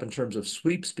set up in terms of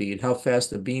sweep speed, how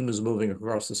fast the beam is moving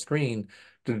across the screen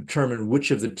to determine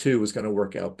which of the two is going to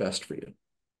work out best for you.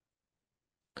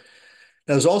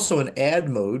 Now, there's also an add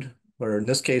mode, where in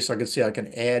this case, I can see I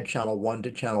can add channel 1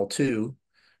 to channel 2.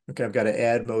 Okay, I've got an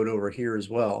add mode over here as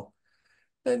well.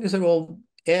 And you say, well,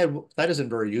 add, that isn't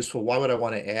very useful. Why would I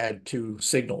want to add two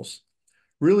signals?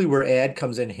 Really, where add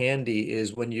comes in handy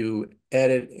is when you add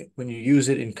it, when you use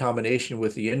it in combination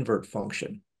with the invert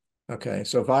function. Okay,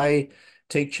 so if I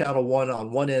take channel 1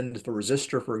 on one end of a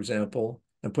resistor, for example,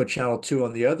 and put channel 2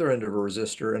 on the other end of a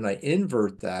resistor, and I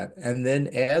invert that and then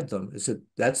add them,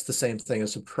 that's the same thing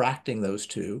as subtracting those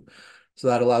two. So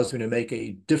that allows me to make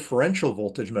a differential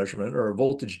voltage measurement or a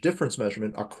voltage difference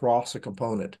measurement across a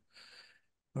component.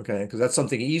 Okay, because that's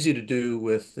something easy to do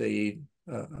with a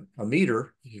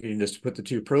meter. You can just put the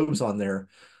two probes on there.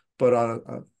 But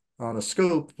on a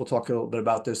scope, we'll talk a little bit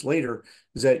about this later,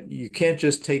 is that you can't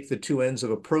just take the two ends of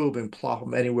a probe and plop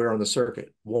them anywhere on the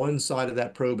circuit. One side of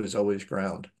that probe is always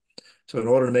ground. So in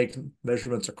order to make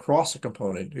measurements across a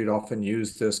component, you'd often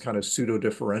use this kind of pseudo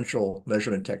differential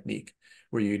measurement technique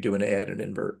where you do an add and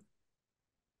invert.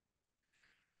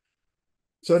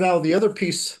 So now the other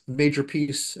piece, major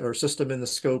piece or system in the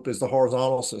scope is the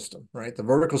horizontal system, right? The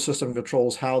vertical system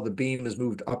controls how the beam is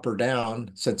moved up or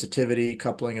down, sensitivity,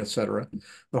 coupling, etc.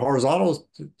 The horizontal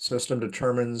system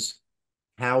determines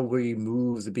how we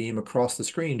move the beam across the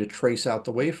screen to trace out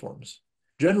the waveforms.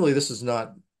 Generally, this is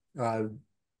not an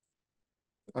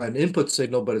input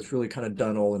signal, but it's really kind of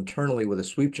done all internally with a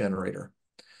sweep generator.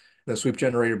 The sweep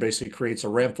generator basically creates a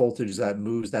ramp voltage that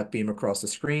moves that beam across the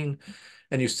screen,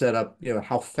 and you set up,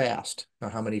 how fast,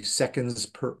 how many seconds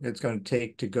it's going to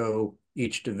take to go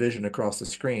each division across the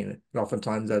screen. And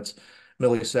oftentimes that's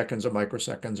milliseconds or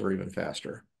microseconds or even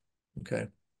faster. Okay.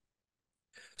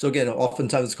 So again,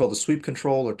 oftentimes it's called the sweep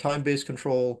control or time-based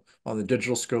control. On the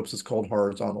digital scopes, it's called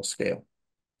horizontal scale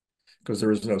because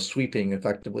there is no sweeping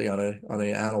effectively on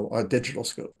a digital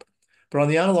scope. But on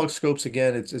the analog scopes,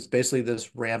 again, it's basically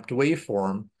this ramped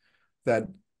waveform that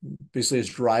basically is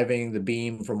driving the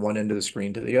beam from one end of the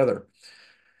screen to the other.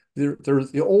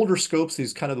 The older scopes,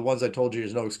 these kind of the ones I told you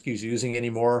there's no excuse using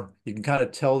anymore. You can kind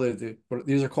of tell that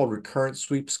these are called recurrent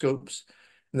sweep scopes.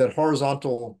 And that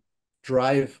horizontal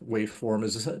drive waveform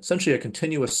is essentially a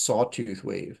continuous sawtooth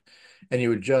wave. And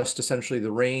you adjust essentially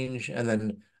the range and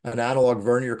then an analog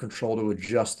vernier control to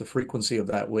adjust the frequency of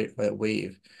that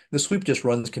wave. The sweep just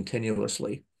runs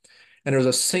continuously. And there's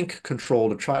a sync control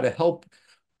to try to help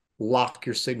lock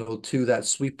your signal to that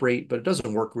sweep rate, but it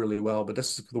doesn't work really well. But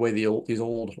this is the way these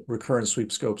old recurrent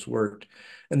sweep scopes worked.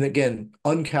 And again,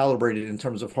 uncalibrated in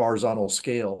terms of horizontal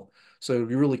scale. So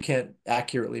you really can't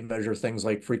accurately measure things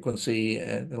like frequency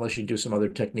unless you do some other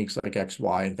techniques like X,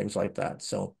 Y, and things like that.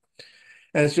 So,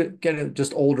 and it's just, again,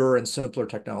 just older and simpler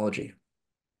technology.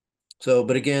 So,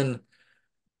 but again,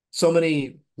 so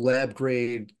many lab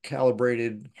grade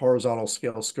calibrated horizontal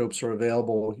scale scopes are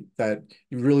available that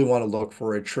you really want to look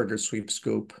for a triggered sweep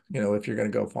scope, if you're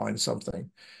going to go find something.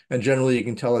 And generally you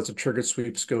can tell it's a triggered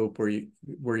sweep scope where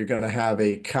you're going to have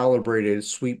a calibrated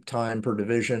sweep time per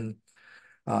division.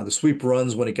 The sweep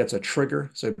runs when it gets a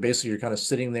trigger. So basically you're kind of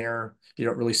sitting there. You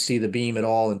don't really see the beam at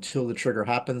all until the trigger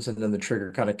happens. And then the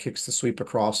trigger kind of kicks the sweep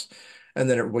across. And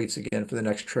then it waits again for the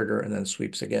next trigger and then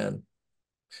sweeps again.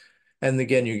 And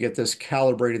again, you get this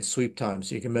calibrated sweep time.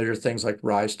 So you can measure things like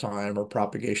rise time or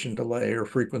propagation delay or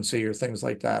frequency or things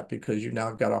like that because you've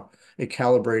now got a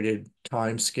calibrated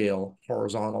time scale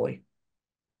horizontally.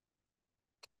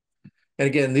 And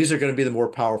again, these are going to be the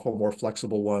more powerful, more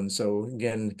flexible ones. So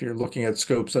again, if you're looking at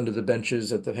scopes under the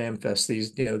benches at the Hamfest,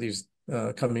 these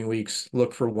coming weeks,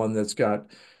 look for one that's got,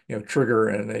 trigger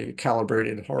and a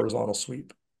calibrated horizontal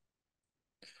sweep.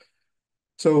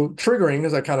 So triggering,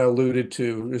 as I kind of alluded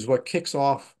to, is what kicks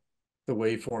off the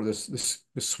waveform, this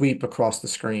sweep across the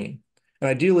screen. And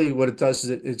ideally, what it does is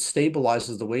it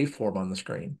stabilizes the waveform on the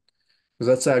screen. Because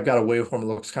let's say I've got a waveform that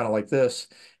looks kind of like this.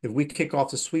 If we kick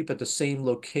off the sweep at the same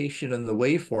location in the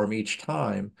waveform each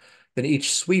time, then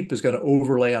each sweep is going to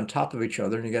overlay on top of each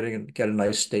other, and you get a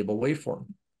nice stable waveform.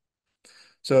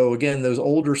 So again, those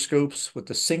older scopes with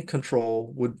the sync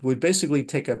control would basically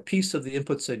take a piece of the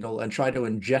input signal and try to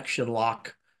injection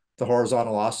lock the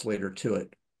horizontal oscillator to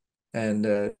it. And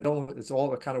it's all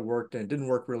that kind of worked and it didn't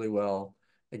work really well.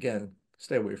 Again,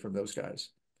 stay away from those guys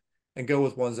and go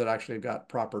with ones that actually have got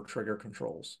proper trigger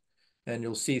controls. And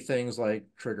you'll see things like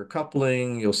trigger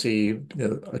coupling, you'll see, you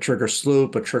know, a trigger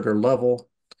slope, a trigger level,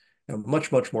 you know,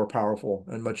 much, much more powerful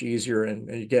and much easier, and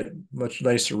you get much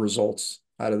nicer results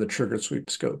out of the trigger sweep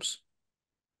scopes.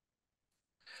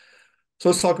 So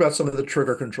let's talk about some of the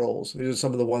trigger controls. These are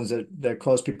some of the ones that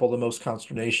cause people the most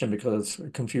consternation because it's a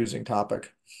confusing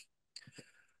topic.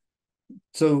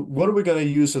 So what are we going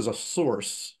to use as a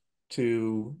source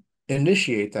to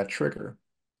initiate that trigger?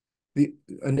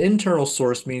 An internal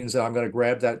source means that I'm going to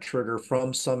grab that trigger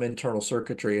from some internal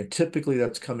circuitry, and typically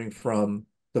that's coming from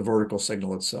the vertical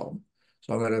signal itself.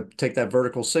 So I'm going to take that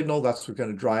vertical signal, that's what's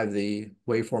going to drive the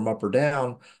waveform up or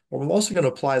down, or I'm also going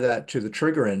to apply that to the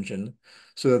trigger engine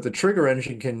so that the trigger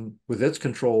engine can, with its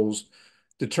controls,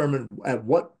 determine at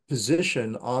what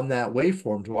position on that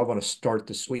waveform do I want to start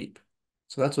the sweep.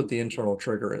 So that's what the internal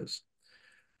trigger is.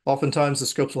 Oftentimes, the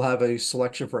scopes will have a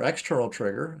selection for external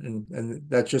trigger, and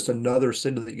that's just another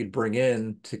signal that you'd bring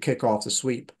in to kick off the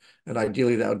sweep. And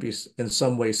ideally, that would be in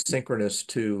some way synchronous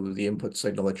to the input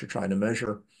signal that you're trying to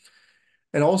measure.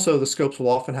 And also, the scopes will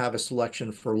often have a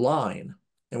selection for line.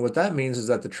 And what that means is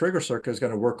that the trigger circuit is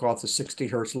going to work off the 60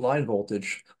 hertz line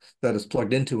voltage that is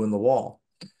plugged into in the wall.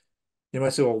 You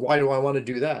might say, well, why do I want to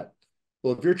do that?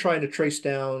 Well, if you're trying to trace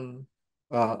down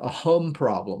a hum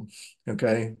problem,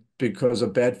 okay, because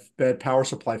of bad power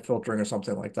supply filtering or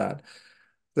something like that,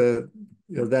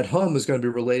 that hum is going to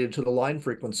be related to the line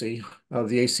frequency of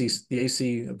the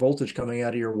AC voltage coming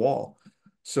out of your wall.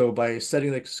 So by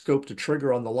setting the scope to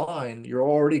trigger on the line, you're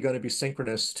already going to be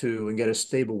synchronous to and get a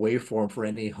stable waveform for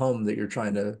any hum that you're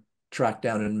trying to track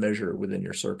down and measure within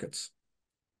your circuits.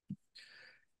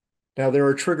 Now, there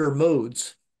are trigger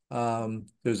modes.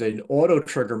 There's an auto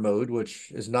trigger mode,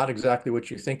 which is not exactly what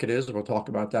you think it is. We'll talk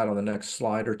about that on the next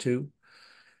slide or two.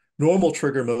 Normal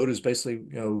trigger mode is basically,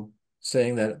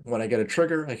 saying that when I get a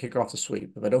trigger, I kick off the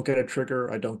sweep. If I don't get a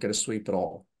trigger, I don't get a sweep at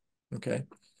all. Okay.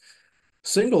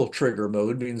 Single trigger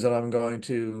mode means that I'm going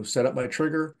to set up my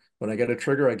trigger. When I get a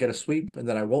trigger, I get a sweep, and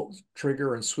then I won't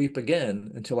trigger and sweep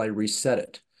again until I reset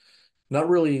it. Not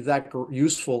really that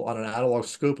useful on an analog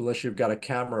scope unless you've got a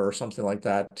camera or something like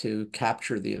that to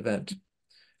capture the event.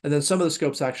 And then some of the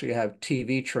scopes actually have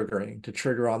TV triggering to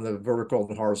trigger on the vertical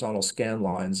and horizontal scan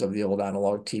lines of the old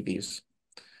analog TVs.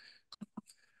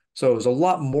 So there's a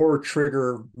lot more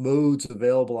trigger modes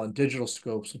available on digital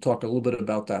scopes. We'll talk a little bit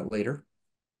about that later.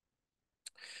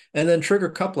 And then trigger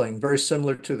coupling, very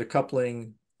similar to the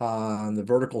coupling on the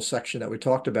vertical section that we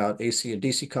talked about, AC and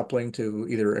DC coupling to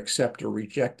either accept or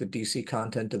reject the DC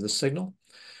content of the signal.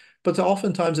 But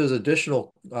oftentimes there's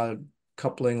additional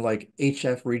coupling like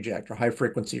HF reject or high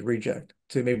frequency reject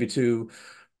to maybe to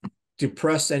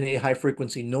depress any high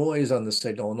frequency noise on the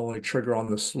signal and only trigger on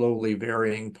the slowly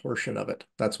varying portion of it.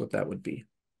 That's what that would be.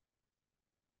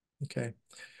 Okay.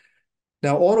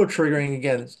 Now, auto triggering,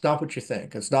 again, it's not what you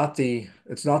think. It's not the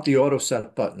auto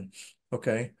set button.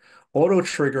 Okay. Auto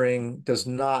triggering does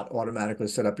not automatically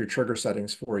set up your trigger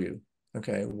settings for you.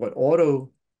 Okay. What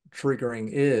auto triggering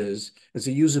is a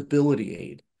usability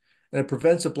aid, and it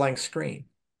prevents a blank screen,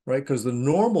 right? Because the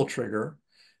normal trigger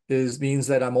means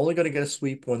that I'm only going to get a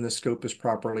sweep when the scope is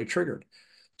properly triggered.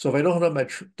 So if I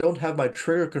don't have my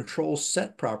trigger control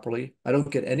set properly, I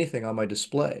don't get anything on my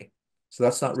display. So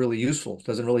that's not really useful. It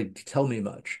doesn't really tell me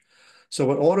much. So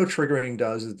what auto triggering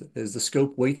does is the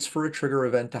scope waits for a trigger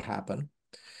event to happen.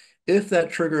 If that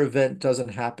trigger event doesn't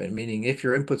happen, meaning if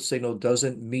your input signal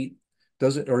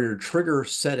or your trigger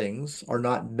settings are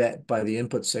not met by the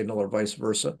input signal or vice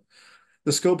versa,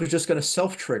 the scope is just going to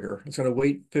self-trigger. It's going to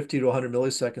wait 50 to 100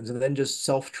 milliseconds and then just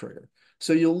self-trigger.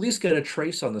 So you'll at least get a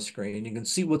trace on the screen. You can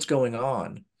see what's going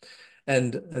on.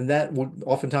 And that would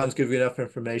oftentimes give you enough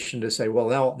information to say, well,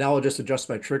 now I'll just adjust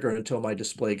my trigger until my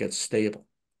display gets stable.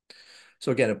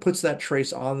 So again, it puts that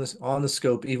trace on the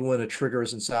scope even when a trigger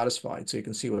isn't satisfied, so you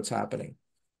can see what's happening.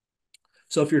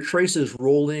 So if your trace is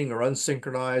rolling or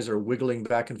unsynchronized or wiggling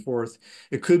back and forth,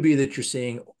 it could be that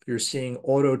you're seeing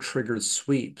auto-triggered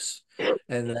sweeps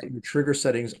and that your trigger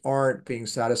settings aren't being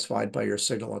satisfied by your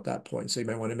signal at that point. So you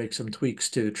might want to make some tweaks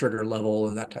to trigger level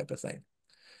and that type of thing.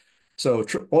 So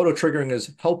auto triggering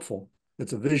is helpful,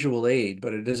 It's a visual aid,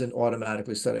 but it isn't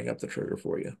automatically setting up the trigger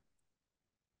for you.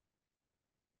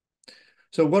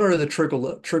 So what are the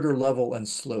trigger level and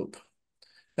slope?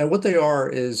 And what they are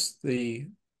is the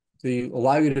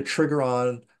allow you to trigger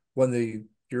on when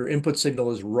your input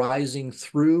signal is rising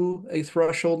through a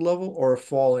threshold level or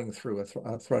falling through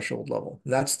a threshold level.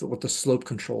 And that's what the slope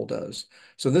control does.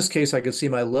 So in this case, I can see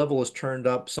my level is turned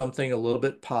up something a little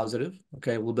bit positive,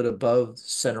 okay, a little bit above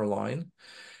center line.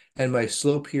 And my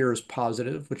slope here is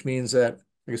positive, which means that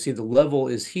you can see the level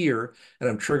is here, and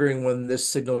I'm triggering when this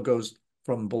signal goes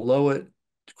from below it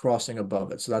to crossing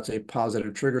above it. So that's a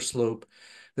positive trigger slope.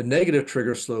 The negative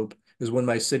trigger slope is when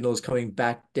my signal is coming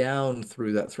back down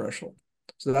through that threshold.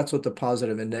 So that's what the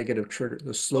positive and negative trigger,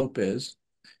 the slope is.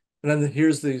 And then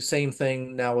here's the same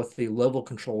thing now with the level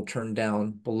control turned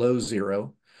down below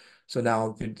zero. So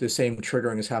now the same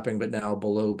triggering is happening, but now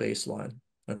below baseline.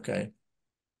 Okay.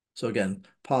 So again,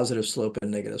 positive slope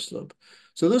and negative slope.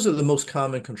 So those are the most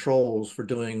common controls for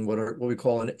doing what we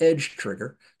call an edge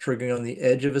trigger, triggering on the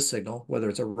edge of a signal, whether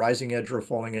it's a rising edge or a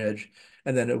falling edge,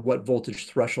 and then at what voltage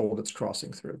threshold it's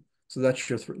crossing through. So that's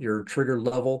your trigger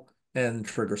level and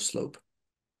trigger slope.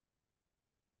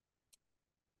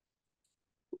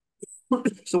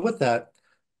 So with that,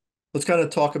 let's kind of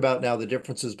talk about now the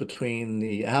differences between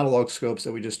the analog scopes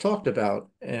that we just talked about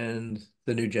and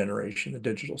the new generation, the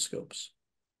digital scopes.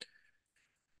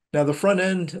 Now, the front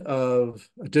end of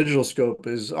a digital scope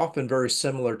is often very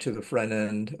similar to the front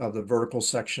end of the vertical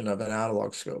section of an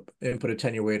analog scope, input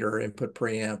attenuator, input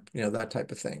preamp, that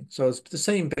type of thing. So it's the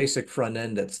same basic front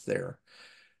end that's there.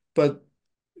 But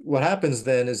what happens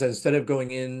then is that instead of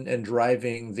going in and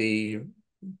driving the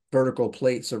vertical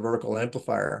plates or vertical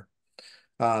amplifier,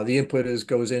 the input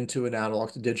goes into an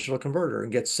analog to digital converter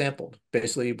and gets sampled.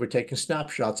 Basically, we're taking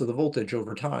snapshots of the voltage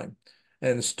over time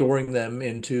and storing them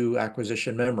into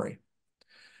acquisition memory.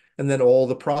 And then all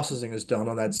the processing is done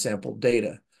on that sampled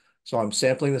data. So I'm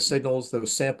sampling the signals.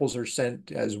 Those samples are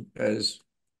sent as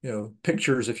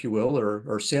pictures, if you will,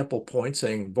 or sample points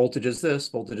saying voltage is this,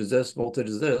 voltage is this, voltage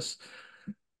is this.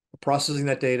 Processing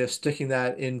that data, sticking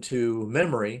that into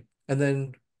memory, and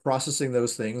then processing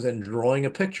those things and drawing a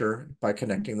picture by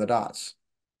connecting the dots.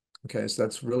 Okay, so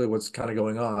that's really what's kind of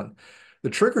going on. The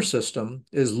trigger system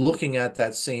is looking at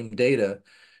that same data,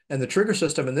 and the trigger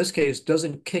system in this case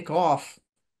doesn't kick off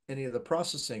any of the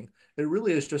processing. It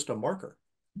really is just a marker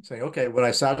saying, okay, when I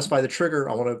satisfy the trigger,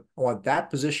 I want that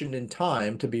position in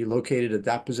time to be located at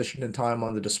that position in time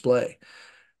on the display.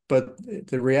 But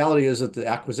the reality is that the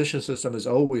acquisition system is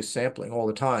always sampling all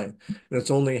the time. And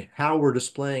it's only how we're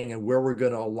displaying and where we're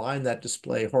going to align that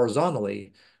display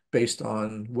horizontally based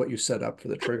on what you set up for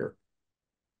the trigger.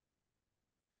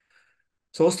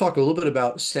 So let's talk a little bit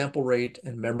about sample rate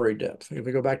and memory depth. If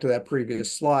we go back to that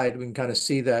previous slide, we can kind of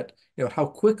see that, how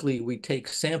quickly we take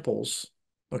samples,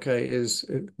 okay,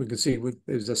 we can see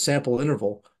is a sample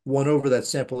interval. 1 over that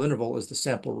sample interval is the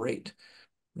sample rate,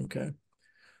 okay?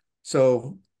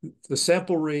 So the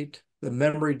sample rate, the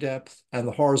memory depth, and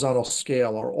the horizontal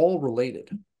scale are all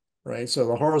related, right? So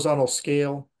the horizontal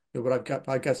scale, what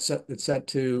I got set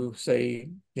to say,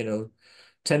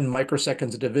 10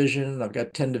 microseconds of division. I've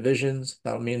got 10 divisions.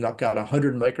 That'll mean I've got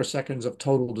 100 microseconds of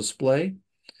total display.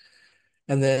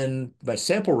 And then my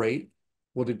sample rate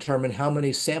will determine how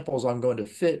many samples I'm going to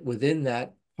fit within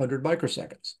that 100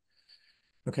 microseconds.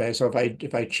 Okay, so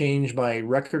if I change my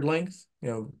record length,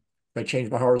 if I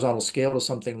change my horizontal scale to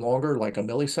something longer, like a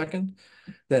millisecond,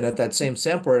 then at that same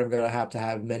sample rate, I'm going to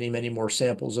have many, many more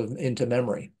samples into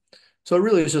memory. So it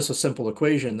really is just a simple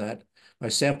equation that my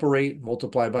sample rate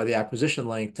multiplied by the acquisition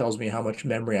length tells me how much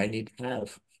memory I need to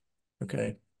have.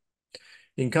 Okay.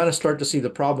 You can kind of start to see the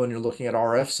problem when you're looking at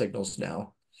RF signals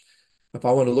now. If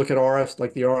I want to look at RF,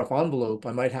 like the RF envelope,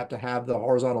 I might have to have the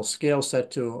horizontal scale set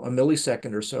to a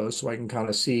millisecond or so I can kind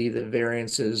of see the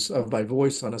variances of my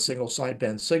voice on a single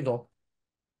sideband signal.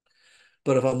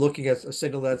 But if I'm looking at a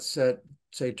signal that's at,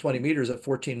 say, 20 meters at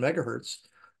 14 megahertz,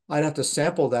 I'd have to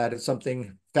sample that at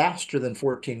something faster than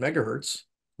 14 megahertz,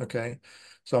 okay?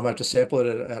 So I'm going to have to sample it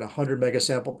at 100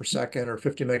 megasample per second or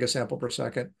 50 megasample per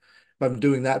second. If I'm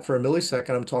doing that for a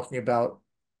millisecond, I'm talking about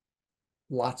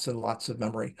lots and lots of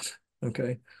memory,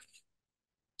 okay?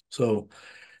 So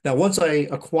now once I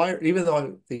acquire, even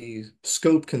though the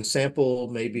scope can sample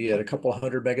maybe at a couple of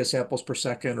 100 megasamples per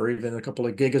second or even a couple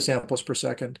of gigasamples per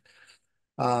second,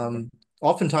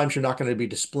 oftentimes you're not going to be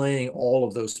displaying all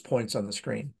of those points on the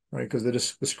screen, right? Because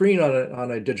the screen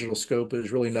on a digital scope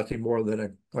is really nothing more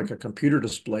than like a computer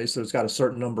display. So it's got a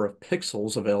certain number of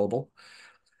pixels available.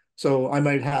 So I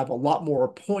might have a lot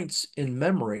more points in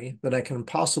memory than I can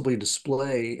possibly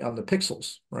display on the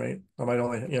pixels, right? I might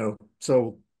only,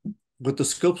 so what the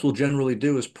scopes will generally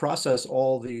do is process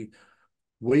all the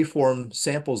waveform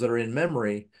samples that are in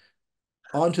memory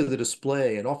onto the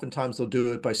display. And oftentimes they'll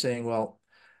do it by saying, well,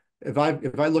 if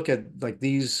I look at like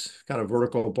these kind of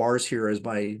vertical bars here as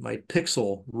my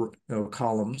pixel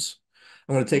columns,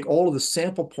 I'm going to take all of the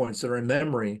sample points that are in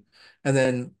memory and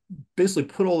then basically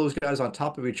put all those guys on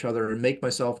top of each other and make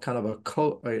myself kind of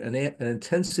an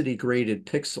intensity graded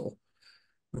pixel.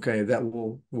 Okay, that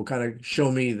will kind of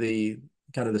show me the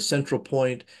kind of the central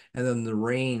point and then the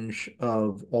range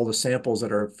of all the samples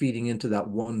that are feeding into that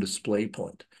one display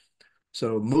point.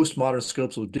 So most modern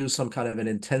scopes will do some kind of an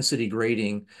intensity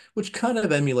grading, which kind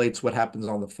of emulates what happens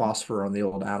on the phosphor on the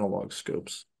old analog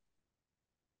scopes.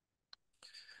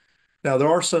 Now, there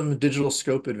are some digital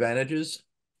scope advantages.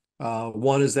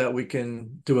 One is that we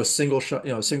can do a single shot,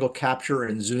 a single capture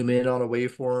and zoom in on a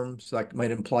waveform. So that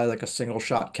might imply like a single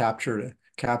shot capture to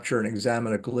capture and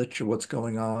examine a glitch of what's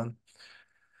going on.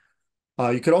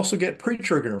 You could also get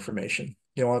pre-trigger information.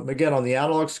 Again, on the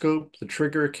analog scope, the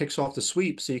trigger kicks off the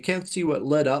sweep, so you can't see what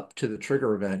led up to the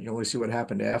trigger event. You only see what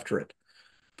happened after it.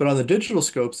 But on the digital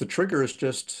scopes, the trigger is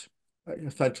just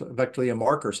effectively a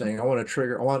marker saying, I want to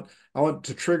trigger, I want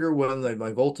to trigger when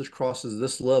my voltage crosses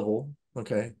this level,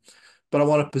 okay? But I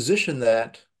want to position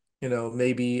that,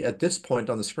 maybe at this point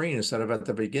on the screen instead of at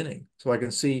the beginning. So I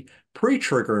can see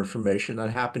pre-trigger information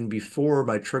that happened before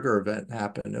my trigger event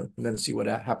happened and then see what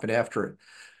happened after it.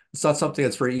 It's not something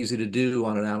that's very easy to do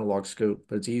on an analog scope,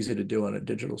 but it's easy to do on a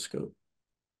digital scope.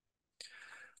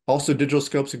 Also, digital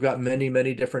scopes have got many,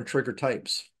 many different trigger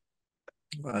types.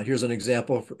 Here's an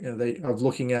example of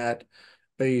looking at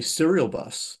a serial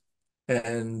bus.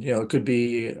 And, it could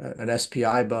be an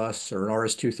SPI bus or an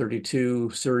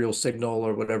RS-232 serial signal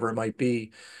or whatever it might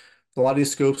be. A lot of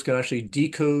these scopes can actually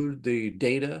decode the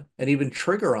data and even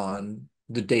trigger on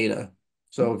the data.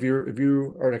 So if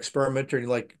you are an experimenter and you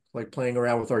like playing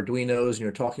around with Arduinos and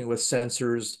you're talking with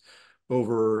sensors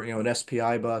over an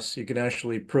SPI bus, you can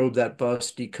actually probe that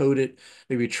bus, decode it,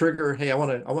 maybe trigger, hey, I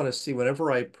want to see whenever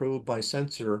I probe my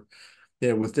sensor,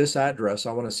 with this address,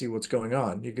 I want to see what's going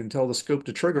on. You can tell the scope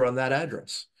to trigger on that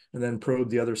address and then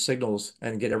probe the other signals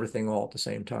and get everything all at the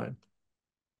same time.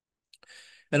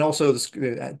 And also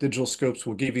the digital scopes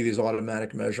will give you these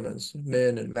automatic measurements,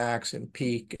 min and max and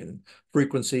peak and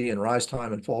frequency and rise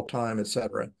time and fall time,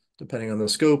 etc. Depending on the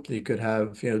scope, you could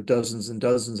have dozens and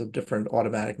dozens of different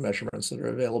automatic measurements that are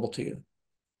available to you.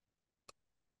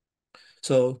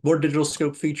 So more digital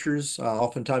scope features.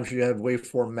 Oftentimes you have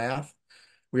waveform math.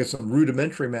 We have some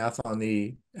rudimentary math on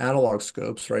the analog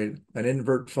scopes, right? An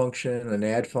invert function, an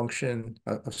add function,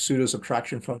 a pseudo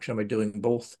subtraction function by doing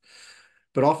both.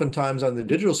 But oftentimes on the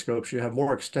digital scopes, you have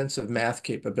more extensive math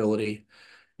capability.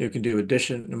 You can do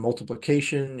addition and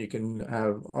multiplication. You can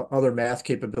have other math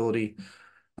capability.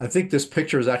 I think this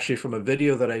picture is actually from a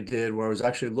video that I did where I was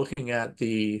actually looking at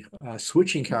the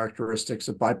switching characteristics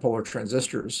of bipolar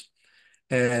transistors.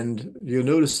 And you'll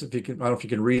notice if you can, I don't know if you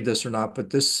can read this or not,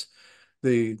 but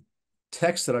the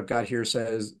text that I've got here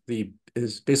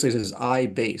basically says I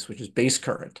base, which is base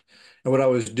current. And what I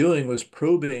was doing was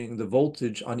probing the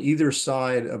voltage on either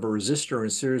side of a resistor in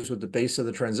series with the base of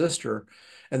the transistor.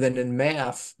 And then in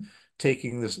math,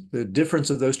 taking the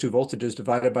difference of those two voltages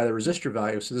divided by the resistor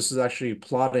value. So this is actually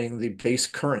plotting the base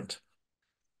current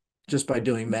just by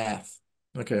doing math,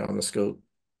 okay, on the scope.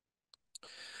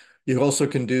 You also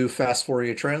can do fast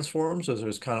Fourier transforms, as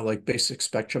there's kind of like basic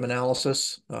spectrum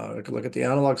analysis. I can look at the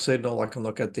analog signal. I can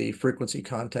look at the frequency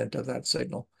content of that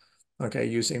signal, okay,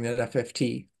 using an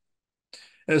FFT.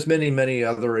 And there's many, many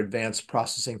other advanced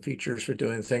processing features for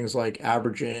doing things like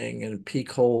averaging and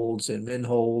peak holds and min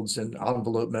holds and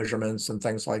envelope measurements and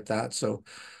things like that. So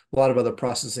a lot of other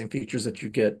processing features that you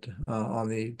get on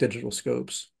the digital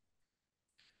scopes.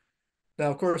 Now,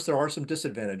 of course, there are some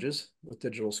disadvantages with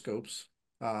digital scopes.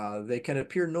 They can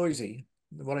appear noisy.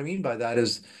 What I mean by that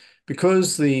is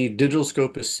because the digital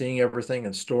scope is seeing everything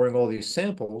and storing all these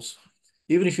samples,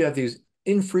 even if you have these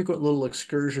infrequent little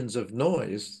excursions of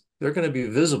noise, they're going to be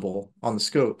visible on the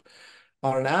scope.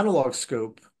 On an analog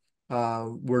scope,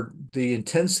 where the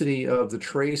intensity of the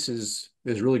trace is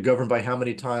really governed by how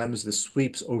many times the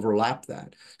sweeps overlap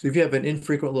that. So if you have an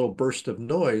infrequent little burst of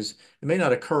noise, it may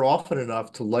not occur often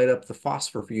enough to light up the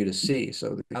phosphor for you to see.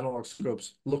 So the analog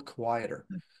scopes look quieter.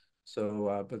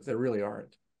 So, but they really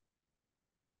aren't.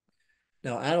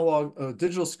 Now,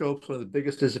 digital scopes, one of the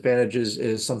biggest disadvantages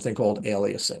is something called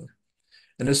aliasing.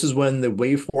 And this is when the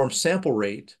waveform sample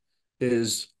rate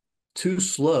is too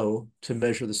slow to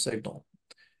measure the signal.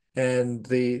 And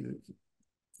the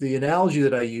analogy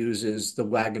that I use is the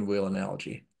wagon wheel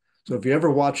analogy. So if you ever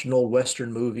watch an old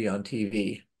Western movie on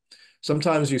TV,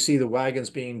 Sometimes you see the wagons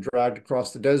being dragged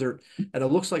across the desert, and it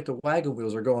looks like the wagon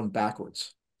wheels are going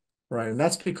backwards, right? And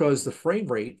that's because the frame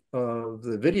rate of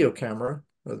the video camera,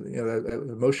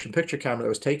 the motion picture camera that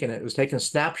was taking it, was taking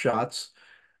snapshots.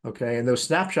 Okay, and those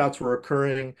snapshots were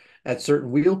occurring at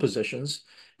certain wheel positions,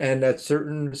 and at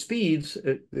certain speeds,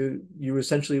 you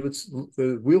essentially would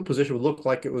the wheel position would look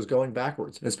like it was going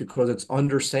backwards. And it's because it's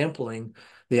undersampling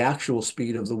the actual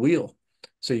speed of the wheel.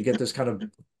 So you get this kind of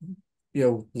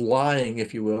lying,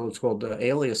 if you will. It's called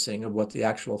aliasing of what the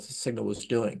actual signal was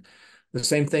doing. The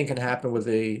same thing can happen with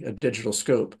a digital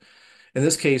scope. In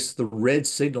this case, the red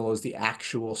signal is the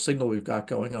actual signal we've got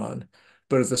going on.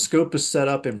 But if the scope is set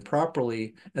up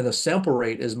improperly and the sample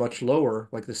rate is much lower,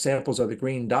 like the samples are the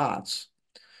green dots,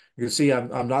 you can see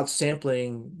I'm not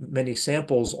sampling many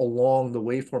samples along the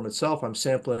waveform itself. I'm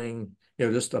sampling,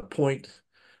 just a point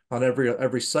on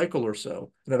every cycle or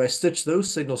so. And if I stitch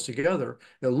those signals together,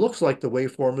 it looks like the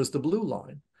waveform is the blue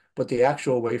line, but the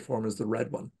actual waveform is the red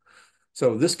one.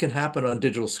 So this can happen on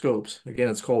digital scopes. Again,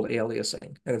 it's called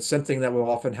aliasing. And it's something that will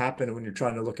often happen when you're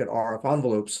trying to look at RF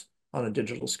envelopes on a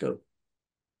digital scope.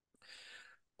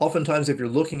 Oftentimes, if you're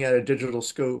looking at a digital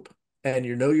scope and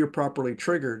you know you're properly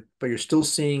triggered, but you're still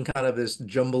seeing kind of this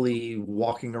jumbly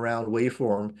walking around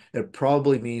waveform, it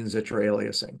probably means that you're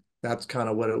aliasing. That's kind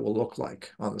of what it will look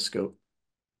like on the scope.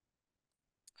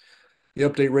 The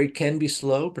update rate can be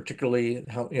slow, particularly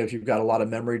if you've got a lot of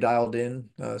memory dialed in,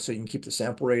 so you can keep the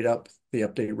sample rate up. The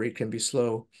update rate can be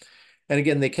slow. And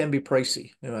again, they can be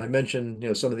pricey. I mentioned,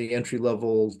 some of the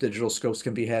entry-level digital scopes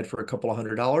can be had for a couple of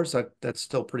 $100. That's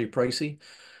still pretty pricey.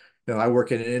 I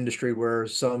work in an industry where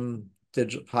some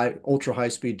ultra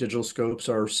high-speed digital scopes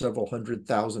are several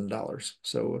 $100,000.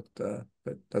 So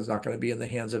that's not going to be in the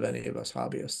hands of any of us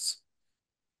hobbyists.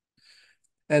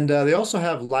 And they also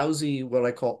have lousy,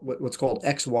 what's called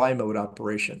XY mode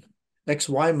operation.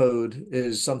 XY mode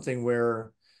is something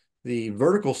where the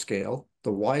vertical scale,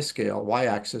 the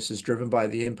Y-axis is driven by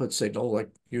the input signal like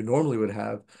you normally would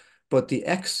have, but the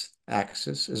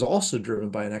X-axis is also driven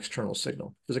by an external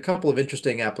signal. There's a couple of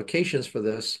interesting applications for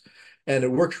this, and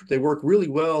they work really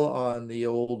well on the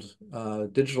old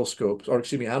digital scopes, or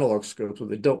excuse me, analog scopes, but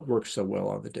they don't work so well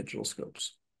on the digital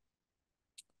scopes.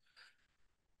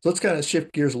 So let's kind of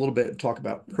shift gears a little bit and talk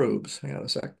about probes. Hang on a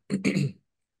sec.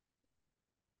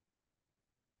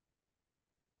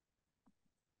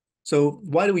 So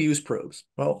why do we use probes?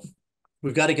 Well,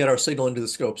 we've got to get our signal into the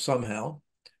scope somehow.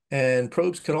 And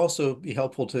probes can also be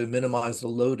helpful to minimize the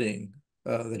loading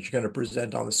that you're going to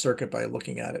present on the circuit by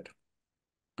looking at it.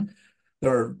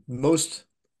 The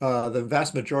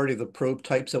vast majority of the probe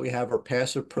types that we have are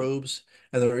passive probes,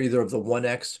 and they're either of the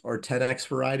 1x or 10x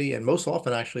variety, and most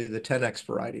often actually the 10x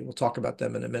variety. We'll talk about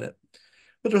them in a minute.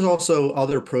 But there's also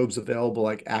other probes available,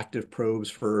 like active probes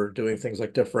for doing things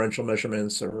like differential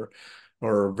measurements or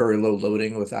very low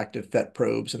loading with active FET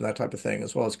probes and that type of thing,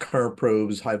 as well as current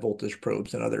probes, high voltage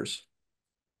probes, and others.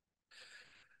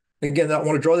 Again, I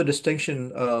want to draw the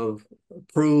distinction of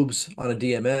probes on a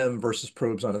DMM versus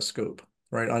probes on a scope,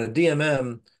 right? On a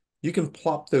DMM, you can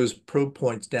plop those probe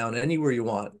points down anywhere you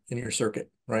want in your circuit,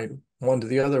 right? One to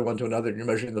the other, one to another, and you're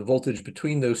measuring the voltage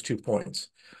between those 2 points.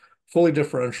 Fully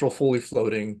differential, fully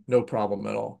floating, no problem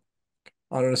at all.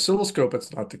 On an oscilloscope,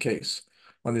 it's not the case.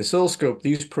 On the oscilloscope,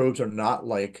 these probes are not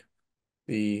like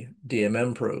the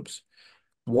DMM probes.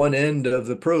 One end of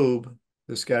the probe,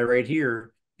 this guy right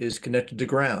here, is connected to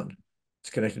ground.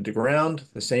 It's connected to ground,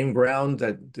 the same ground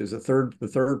that is the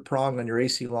third prong on your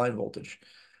AC line voltage.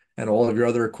 And all of your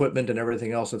other equipment and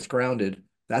everything else that's grounded,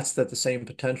 that's at the same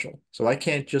potential. So I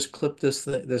can't just clip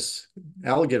this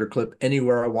alligator clip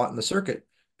anywhere I want in the circuit,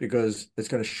 because it's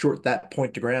going to short that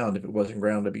point to ground if it wasn't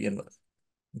ground to begin with.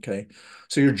 Okay,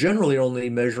 so you're generally only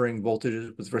measuring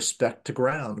voltages with respect to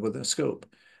ground with a scope.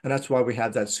 And that's why we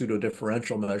have that pseudo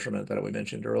differential measurement that we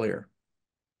mentioned earlier.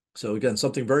 So again,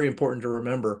 something very important to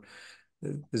remember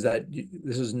is that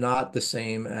this is not the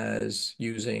same as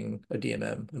using a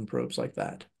DMM and probes like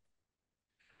that.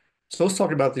 So let's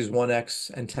talk about these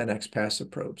 1x and 10x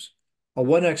passive probes. A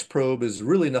 1x probe is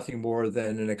really nothing more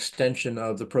than an extension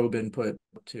of the probe input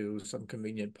to some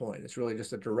convenient point. It's really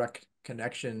just a direct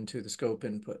connection to the scope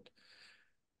input.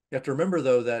 You have to remember,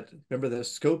 though, the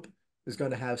scope is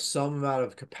going to have some amount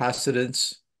of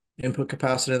capacitance, input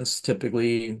capacitance,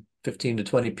 typically 15 to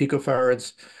 20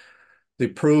 picofarads. The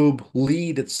probe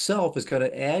lead itself is going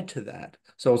to add to that.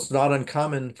 So it's not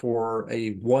uncommon for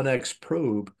a 1x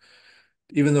probe,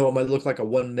 even though it might look like a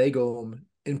 1 megohm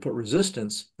input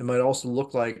resistance, it might also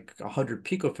look like 100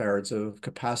 picofarads of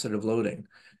capacitive loading.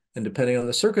 And depending on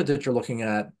the circuit that you're looking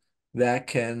at,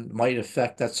 that might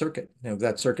affect that circuit. If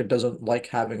that circuit doesn't like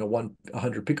having a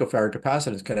 100 picofarad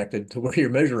capacitance connected to where you're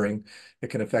measuring, it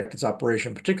can affect its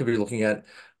operation, particularly looking at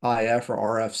IF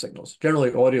or RF signals.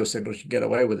 Generally, audio signals, you get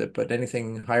away with it, but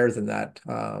anything higher than that,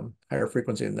 higher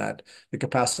frequency than that, the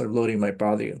capacitive loading might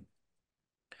bother you.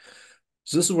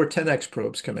 So this is where 10x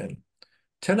probes come in.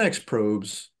 10x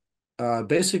probes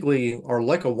basically are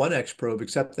like a 1x probe,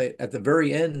 except that at the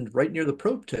very end, right near the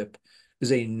probe tip,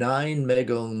 is a 9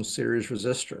 megohm series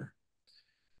resistor.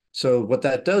 So what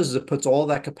that does is it puts all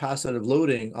that capacitive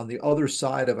loading on the other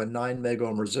side of a 9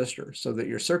 megohm resistor so that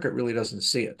your circuit really doesn't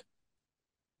see it.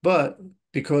 But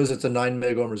because it's a 9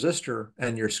 megohm resistor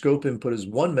and your scope input is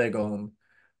 1 megohm,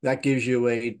 that gives you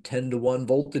a 10-to-1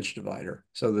 voltage divider.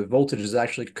 So the voltage is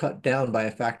actually cut down by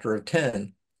a factor of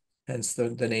 10, hence the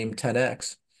name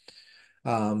 10x,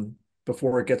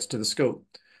 before it gets to the scope.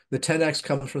 The 10x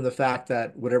comes from the fact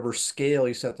that whatever scale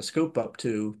you set the scope up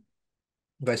to,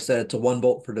 if I set it to 1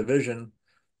 volt per division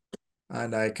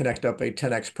and I connect up a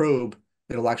 10x probe,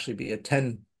 it'll actually be a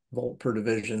 10 volt per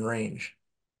division range.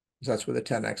 So that's where the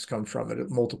 10x comes from. It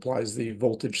multiplies the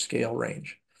voltage scale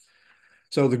range.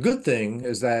 So the good thing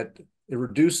is that it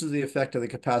reduces the effect of the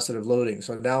capacitive loading.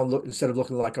 So now instead of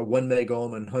looking like a 1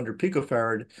 megohm and 100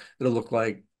 picofarad, it'll look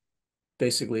like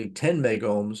basically 10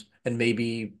 megohms and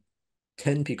maybe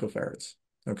 10 picofarads.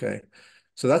 Okay,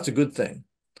 so that's a good thing.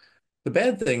 The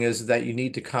bad thing is that you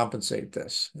need to compensate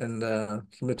this, and I'm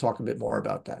going to talk a bit more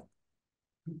about that.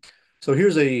 So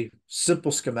here's a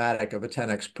simple schematic of a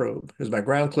 10x probe. Here's my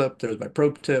ground clip, there's my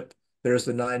probe tip, there's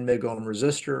the 9 megohm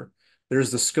resistor,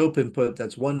 there's the scope input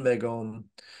that's 1 megohm,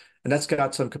 and that's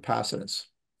got some capacitance.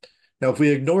 Now, if we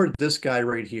ignored this guy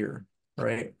right here,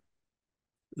 right,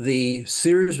 the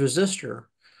series resistor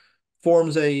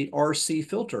forms a RC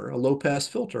filter, a low-pass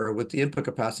filter with the input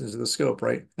capacitance of the scope,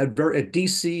 right? At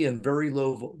DC and very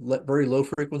low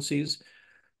frequencies,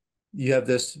 you have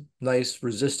this nice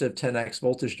resistive 10x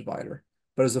voltage divider.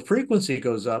 But as the frequency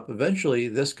goes up, eventually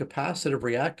this capacitive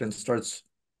reactance starts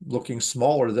looking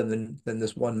smaller than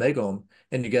this 1 megohm,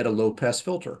 and you get a low-pass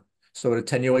filter. So it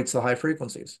attenuates the high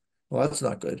frequencies. Well, that's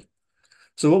not good.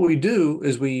 So what we do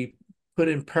is we put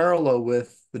in parallel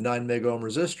with the 9 megohm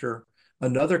resistor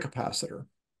another capacitor.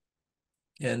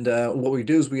 And what we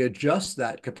do is we adjust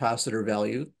that capacitor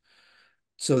value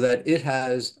so that it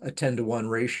has a 10-to-1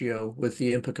 ratio with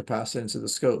the input capacitance of the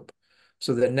scope,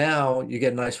 so that now you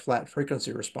get a nice flat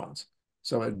frequency response.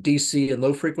 So at DC and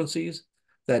low frequencies,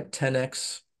 that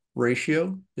 10x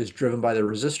ratio is driven by the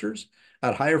resistors.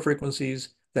 At higher frequencies,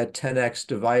 that 10x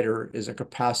divider is a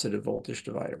capacitive voltage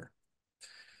divider.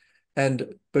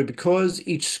 But because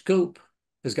each scope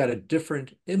has got a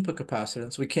different input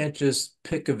capacitance, we can't just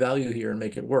pick a value here and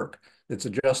make it work. It's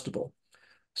adjustable.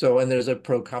 So, and there's a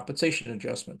probe compensation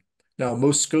adjustment. Now,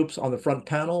 most scopes on the front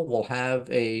panel will have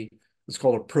it's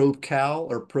called a probe cal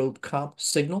or probe comp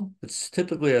signal. It's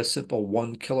typically a simple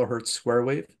 1 kilohertz square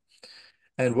wave.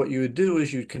 And what you would do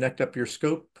is you'd connect up your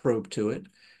scope probe to it.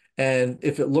 And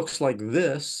if it looks like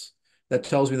this, that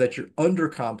tells me that you're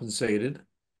undercompensated,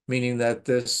 meaning that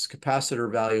this capacitor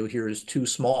value here is too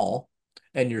small,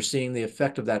 and you're seeing the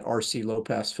effect of that RC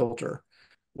low-pass filter.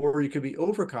 Or you could be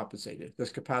overcompensated. This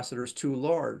capacitor is too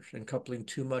large and coupling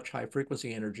too much high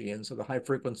frequency energy in. So the high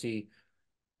frequency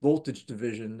voltage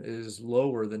division is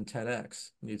lower than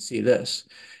 10x. You'd see this.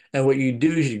 And what you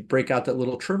do is you break out that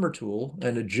little trimmer tool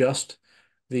and adjust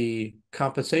the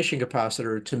compensation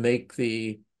capacitor to make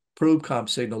the probe comp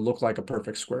signal look like a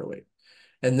perfect square wave.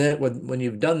 And then when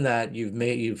you've done that,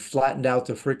 you've flattened out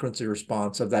the frequency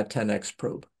response of that 10x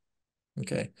probe.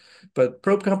 Okay, but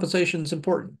probe compensation is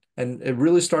important, and it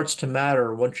really starts to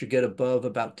matter once you get above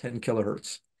about 10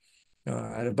 kilohertz.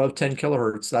 At above 10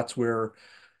 kilohertz, that's where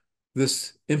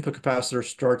this input capacitor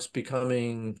starts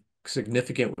becoming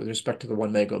significant with respect to the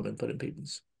 1 megohm input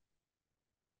impedance.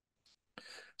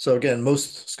 So again,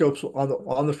 most scopes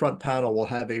on the front panel will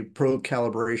have a probe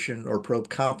calibration or probe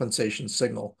compensation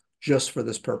signal just for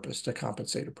this purpose, to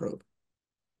compensate a probe.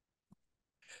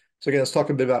 So again, let's talk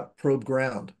a bit about probe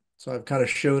ground. So I've kind of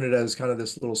shown it as kind of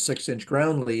this little 6-inch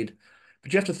ground lead,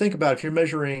 but you have to think about if you're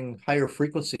measuring higher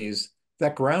frequencies,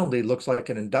 that ground lead looks like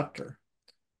an inductor.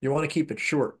 You want to keep it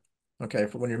short, okay,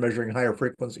 for when you're measuring higher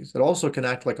frequencies. It also can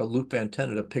act like a loop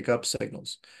antenna to pick up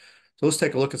signals. So let's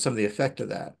take a look at some of the effect of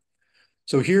that.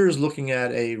 So here's looking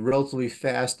at a relatively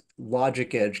fast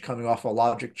logic edge coming off a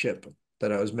logic chip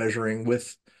that I was measuring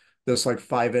with this like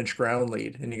 5-inch ground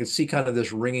lead. And you can see kind of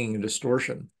this ringing and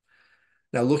distortion.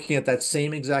 Now looking at that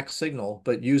same exact signal,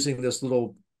 but using this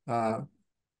little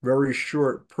very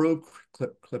short probe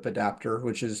clip adapter,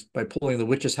 which is by pulling the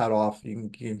witch's hat off, you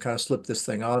can kind of slip this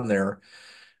thing on there.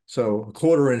 So a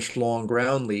 1/4 inch long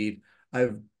ground lead,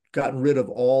 I've gotten rid of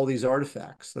all these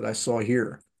artifacts that I saw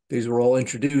here. These were all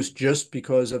introduced just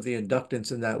because of the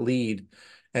inductance in that lead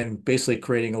and basically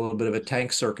creating a little bit of a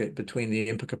tank circuit between the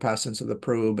input capacitance of the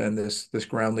probe and this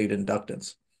ground lead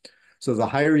inductance. So the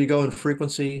higher you go in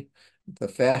frequency, the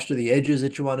faster the edges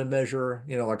that you want to measure,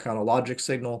 like on a logic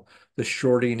signal, the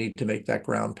shorter you need to make that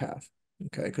ground path,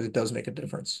 okay, because it does make a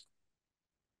difference.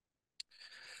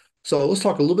 So let's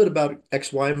talk a little bit about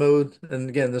XY mode. And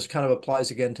again, this kind of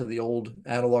applies again to the old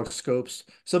analog scopes,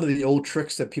 some of the old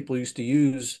tricks that people used to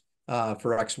use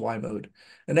for XY mode.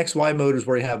 And XY mode is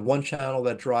where you have one channel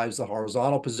that drives the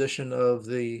horizontal position of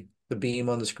the beam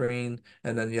on the screen,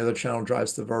 and then the other channel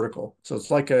drives the vertical. So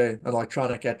it's like an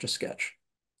electronic etch-a-sketch.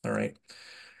 All right.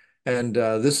 And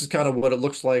this is kind of what it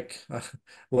looks like.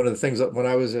 One of the things that when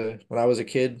I was a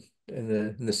kid in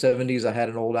the 70s, I had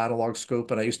an old analog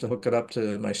scope and I used to hook it up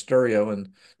to my stereo, and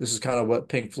this is kind of what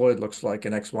Pink Floyd looks like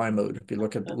in XY mode. If you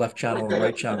look at the left channel and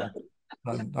right channel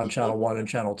on channel 1 and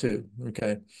channel 2.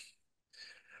 Okay.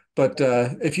 But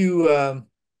if you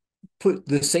put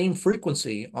the same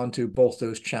frequency onto both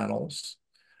those channels,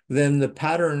 then the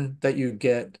pattern that you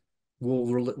get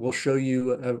will show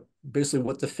you basically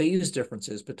what the phase difference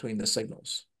is between the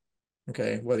signals.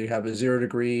 Okay, whether you have a 0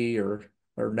 degree or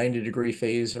 90-degree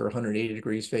phase or 180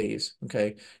 degrees phase.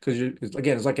 Okay, because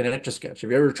again, it's like an etch-a-sketch. If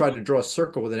you ever tried to draw a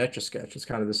circle with an etch-a-sketch, it's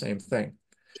kind of the same thing.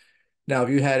 Now, if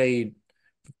you had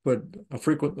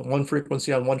one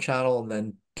frequency on one channel and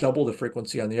then double the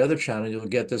frequency on the other channel, you'll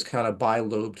get this kind of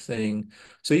bi-lobed thing.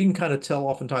 So you can kind of tell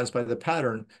oftentimes by the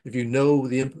pattern, if you know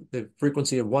the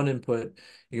frequency of one input,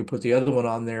 you can put the other one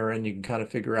on there and you can kind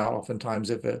of figure out oftentimes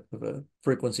if a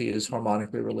frequency is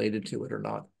harmonically related to it or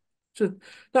not. So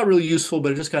not really useful,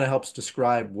 but it just kind of helps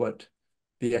describe what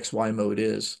the XY mode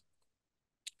is.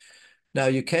 Now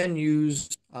you can use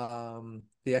the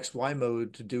XY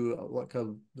mode to do like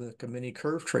a mini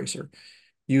curve tracer.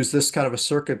 Use this kind of a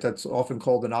circuit that's often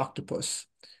called an octopus,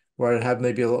 where I have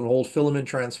maybe an old filament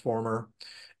transformer,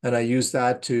 and I use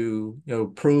that to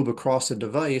probe across a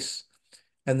device,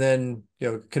 and then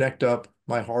connect up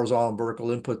my horizontal and vertical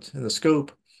inputs in the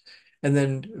scope, and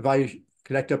then if I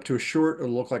connect up to a short,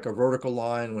 it'll look like a vertical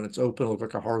line. When it's open, it'll look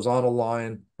like a horizontal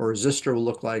line. A resistor will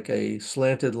look like a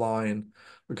slanted line.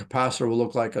 A capacitor will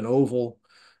look like an oval.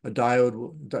 A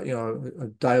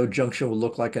diode junction will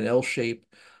look like an L shape.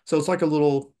 So it's like a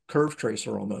little curve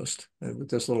tracer almost with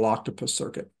this little octopus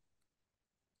circuit.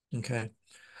 Okay.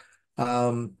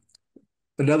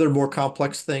 Another more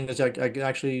complex thing is I can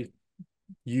actually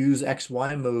use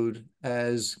XY mode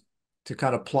as to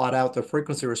kind of plot out the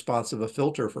frequency response of a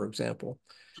filter, for example.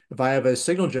 If I have a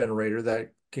signal generator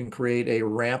that can create a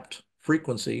ramped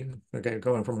frequency, okay,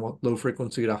 going from low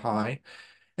frequency to high,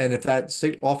 and if that,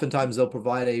 oftentimes they'll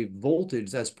provide a voltage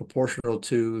that's proportional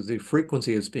to the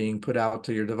frequency that's being put out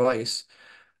to your device.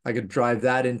 I could drive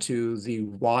that into the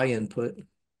Y input,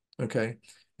 okay,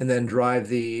 and then drive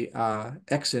the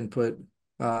X input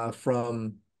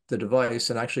from the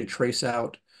device and actually trace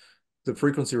out the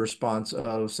frequency response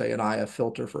of, say, an IF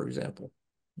filter, for example.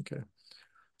 Okay.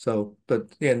 So,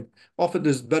 but again, often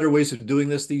there's better ways of doing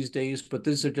this these days, but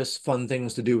these are just fun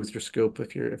things to do with your scope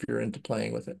if you're into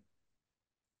playing with it.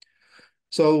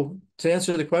 So to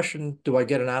answer the question, do I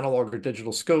get an analog or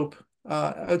digital scope?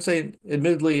 I would say,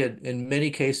 admittedly, in many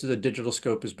cases, a digital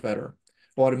scope is better.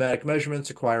 Automatic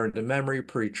measurements, acquire into memory,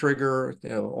 pre-trigger,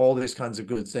 all these kinds of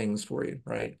good things for you,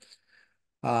 right?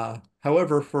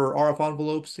 However, for RF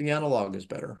envelopes, the analog is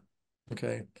better.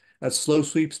 Okay. At slow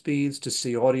sweep speeds to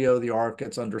see audio, the RF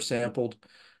gets undersampled.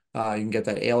 You can get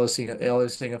that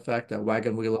aliasing effect, that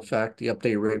wagon wheel effect. The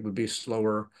update rate would be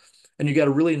slower. And you get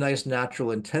a really nice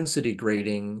natural intensity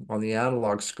grading on the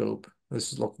analog scope.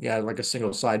 This is looking at like a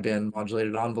single sideband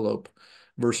modulated envelope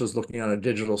versus looking on a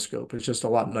digital scope. It's just a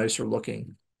lot nicer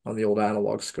looking on the old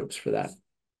analog scopes for that.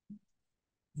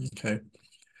 Okay.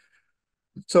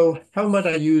 So how might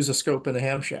I use a scope in a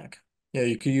ham shack?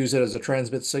 You could use it as a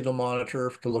transmit signal monitor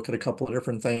to look at a couple of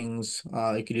different things.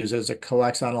 You could use it as a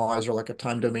coax analyzer, like a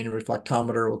time domain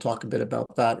reflectometer. We'll talk a bit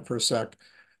about that for a sec.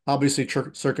 Obviously,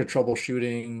 circuit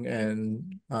troubleshooting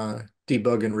and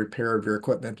debug and repair of your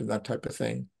equipment and that type of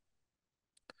thing.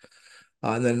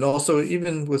 And then also,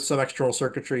 even with some external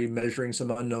circuitry, measuring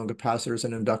some unknown capacitors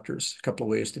and inductors, a couple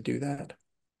of ways to do that.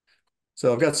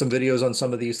 So I've got some videos on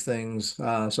some of these things.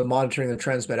 So monitoring the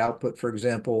transmit output, for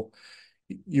example,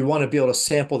 you want to be able to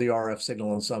sample the RF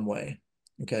signal in some way.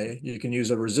 Okay, you can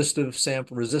use a resistive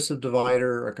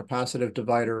divider, a capacitive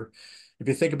divider. If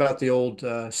you think about the old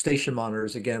station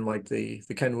monitors, again, like the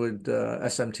Kenwood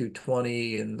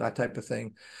SM220 and that type of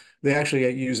thing, they actually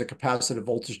use a capacitive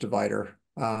voltage divider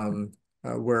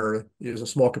where there's a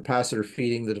small capacitor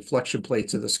feeding the deflection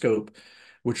plates of the scope,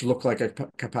 which look like a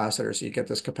capacitor. So you get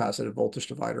this capacitive voltage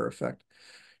divider effect.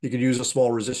 You could use a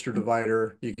small resistor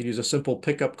divider. You could use a simple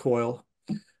pickup coil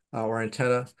or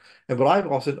antenna. And what I've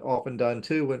also often done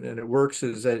too, and it works,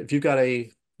 is that if you've got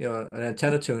an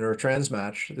antenna tuner or a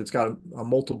transmatch that's got a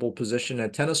multiple position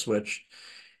antenna switch,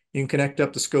 you can connect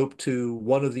up the scope to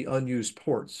one of the unused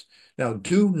ports. Now,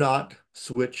 do not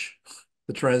switch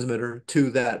the transmitter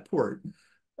to that port.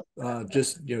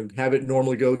 Just have it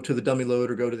normally go to the dummy load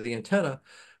or go to the antenna.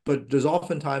 But there's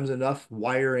oftentimes enough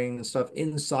wiring and stuff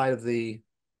inside of the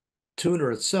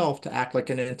tuner itself to act like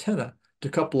an antenna to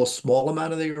couple a small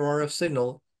amount of the RF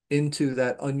signal into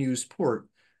that unused port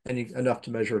and enough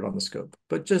to measure it on the scope.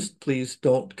 But just please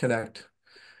don't connect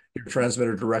your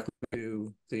transmitter directly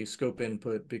to the scope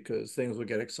input, because things will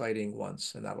get exciting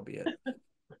once and that'll be it.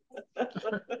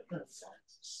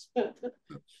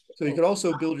 So you could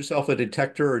also build yourself a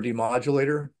detector or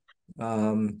demodulator.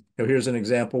 Here's an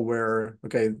example where,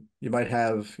 okay, you might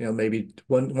have, maybe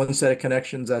one set of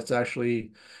connections that's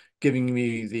actually giving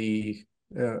me the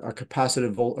a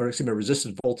capacitive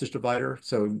resistive voltage divider,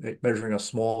 so measuring a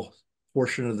small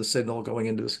portion of the signal going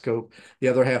into the scope. The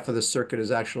other half of the circuit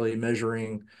is actually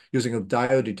measuring using a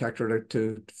diode detector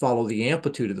to follow the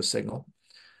amplitude of the signal.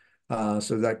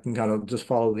 So that can kind of just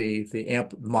follow the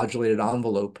amp modulated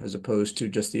envelope as opposed to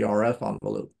just the RF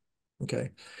envelope.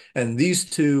 Okay. And these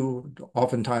two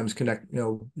oftentimes connect,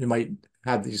 you might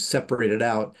have these separated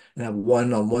out and have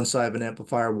one on one side of an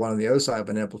amplifier, one on the other side of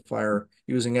an amplifier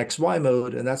using XY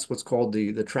mode. And that's what's called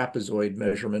the trapezoid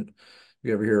measurement.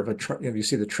 You ever hear of if you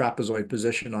see the trapezoid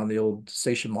position on the old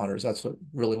station monitors, that's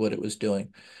really what it was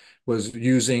doing, was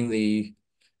using the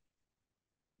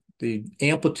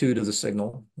amplitude of the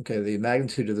signal, okay, the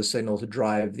magnitude of the signal to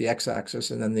drive the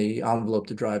x-axis, and then the envelope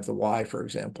to drive the y, for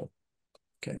example.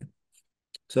 Okay.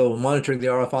 So monitoring the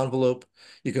RF envelope,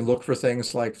 you can look for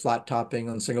things like flat topping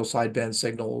on single sideband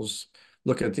signals.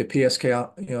 Look at the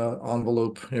PSK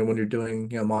envelope when you're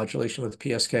doing modulation with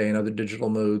PSK and other digital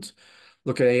modes.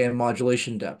 Look at AM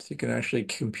modulation depth. You can actually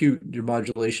compute your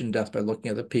modulation depth by looking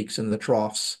at the peaks and the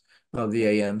troughs of the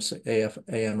AM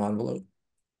envelope.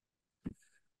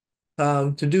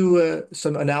 To do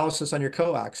some analysis on your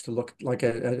coax to look like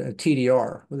a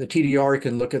TDR. With a TDR, you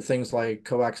can look at things like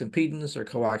coax impedance or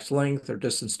coax length or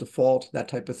distance to fault, that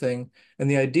type of thing. And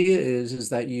the idea is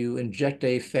that you inject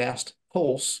a fast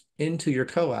pulse into your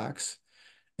coax,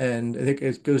 and I think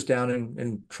it goes down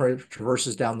and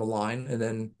traverses down the line, and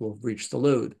then will reach the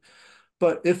load.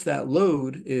 But if that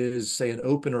load is, say, an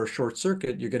open or a short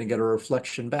circuit, you're going to get a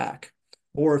reflection back.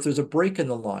 Or if there's a break in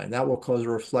the line, that will cause a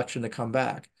reflection to come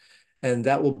back. And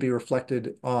that will be reflected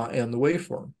in the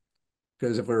waveform.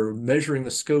 Because if we're measuring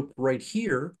the scope right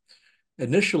here,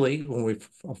 initially, when we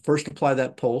first apply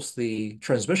that pulse, the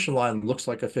transmission line looks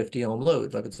like a 50 ohm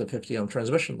load, like it's a 50 ohm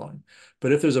transmission line.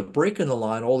 But if there's a break in the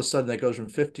line, all of a sudden that goes from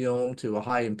 50 ohm to a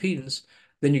high impedance,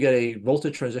 then you get a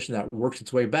voltage transition that works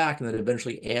its way back and then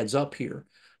eventually adds up here.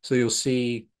 So you'll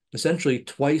see essentially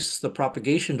twice the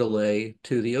propagation delay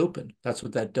to the open. That's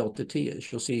what that delta T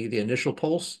is. You'll see the initial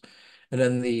pulse and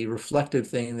then the reflective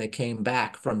thing that came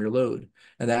back from your load.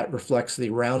 And that reflects the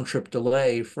round trip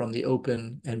delay from the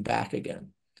open and back again.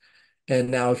 And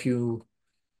now for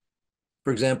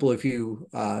example, if you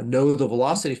know the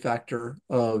velocity factor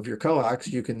of your coax,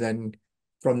 you can then,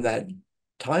 from that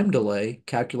time delay,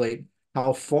 calculate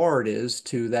how far it is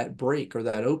to that break or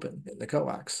that open in the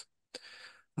coax.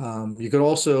 You could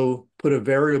also put a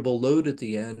variable load at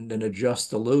the end and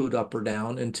adjust the load up or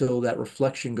down until that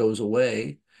reflection goes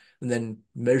away, and then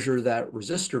measure that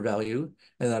resistor value,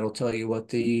 and that'll tell you what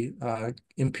the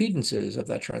impedance is of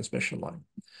that transmission line.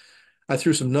 I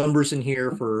threw some numbers in here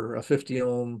for a 50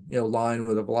 ohm line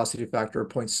with a velocity factor of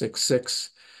 0.66,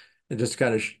 and just to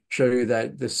kind of show you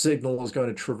that the signal is going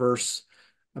to traverse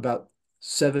about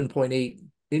 7.8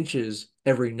 inches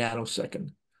every nanosecond.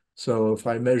 So if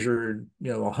I measured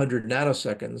 100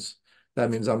 nanoseconds, that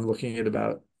means I'm looking at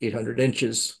about 800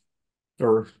 inches,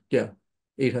 or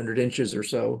 800 inches or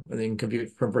so, and then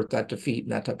convert that to feet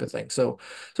and that type of thing. So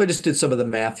I just did some of the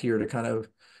math here to kind of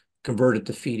convert it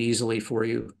to feet easily for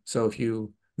you. So if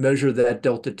you measure that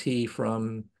delta T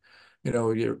from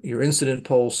your incident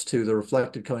pulse to the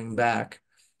reflected coming back,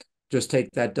 just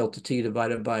take that delta T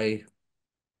divided by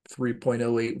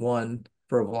 3.081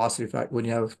 for a velocity factor when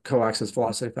you have coax's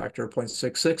velocity factor of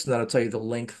 0.66, and that'll tell you the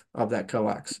length of that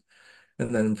coax.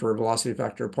 And then for a velocity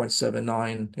factor of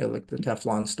 0.79, like the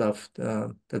Teflon stuff,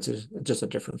 that's just a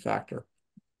different factor.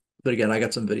 But again, I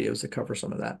got some videos that cover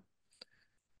some of that.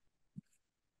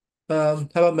 How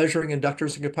about measuring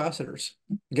inductors and capacitors?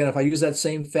 Again, if I use that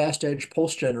same fast edge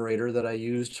pulse generator that I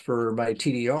used for my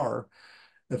TDR,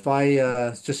 if I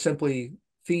just simply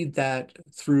feed that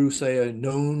through, say, a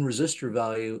known resistor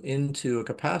value into a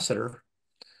capacitor,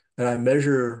 and I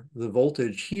measure the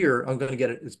voltage here, I'm going to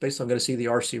get it. It's basically, I'm going to see the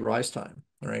RC rise time,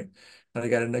 all right? And I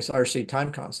got a nice RC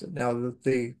time constant. Now,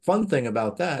 the fun thing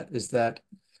about that is that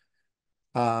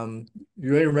you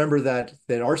may remember that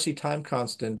RC time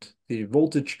constant, the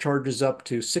voltage charges up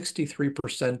to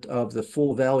 63% of the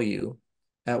full value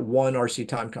at one RC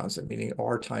time constant, meaning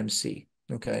R times C,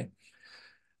 okay?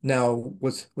 Now,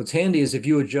 what's handy is if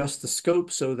you adjust the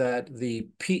scope so that the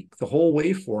peak, the whole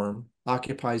waveform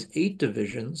occupies 8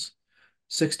 divisions,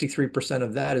 63%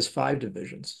 of that is 5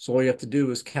 divisions. So all you have to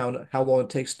do is count how long it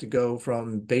takes to go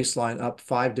from baseline up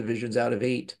 5 divisions out of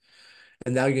 8.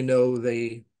 And now you know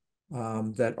that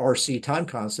RC time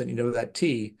constant, you know that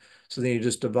T. So then you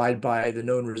just divide by the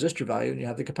known resistor value and you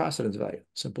have the capacitance value.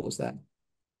 Simple as that.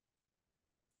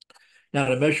 Now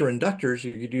to measure inductors,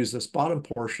 you could use this bottom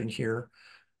portion here,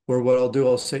 where what I'll do,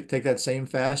 I'll take that same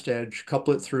fast edge,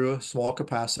 couple it through a small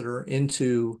capacitor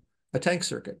into a tank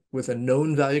circuit with a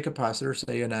known value capacitor,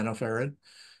 say a nanofarad.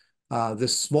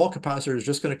 This small capacitor is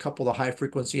just going to couple the high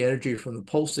frequency energy from the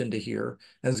pulse into here,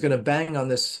 and it's going to bang on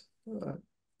this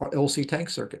LC tank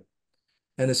circuit.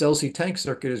 And this LC tank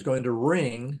circuit is going to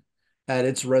ring at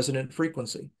its resonant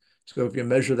frequency. So if you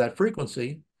measure that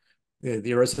frequency,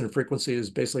 the resonant frequency is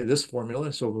basically this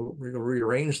formula. So we'll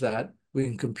rearrange that. We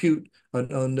can compute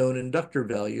an unknown inductor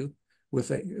value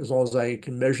with as long as I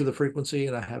can measure the frequency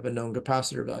and I have a known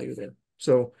capacitor value there.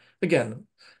 So again,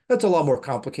 that's a lot more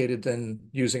complicated than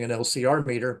using an LCR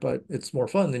meter, but it's more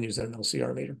fun than using an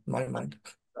LCR meter in my mind.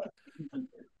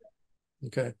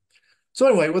 Okay. So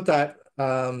anyway, with that,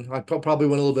 I probably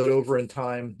went a little bit over in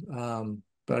time,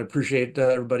 but I appreciate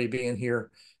everybody being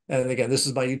here. And again, this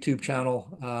is my YouTube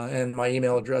channel and my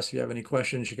email address. If you have any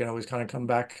questions, you can always kind of come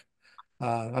back.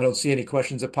 I don't see any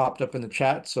questions that popped up in the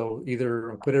chat, so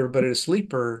either put everybody to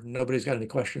sleep or nobody's got any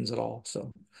questions at all.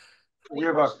 So We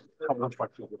have a couple of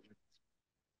questions.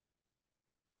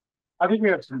 I think we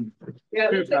have some. Yeah,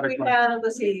 looks like we have,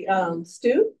 let's see,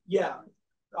 Stu? Yeah.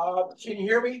 Can you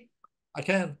hear me? I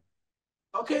can.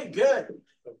 Okay, good.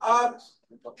 I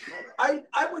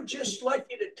would just like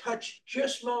you to touch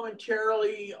just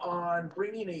momentarily on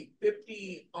bringing a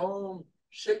 50 ohm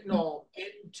signal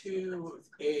into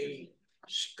a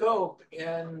scope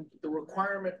and the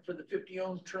requirement for the 50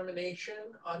 ohm termination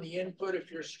on the input if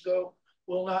your scope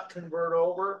will not convert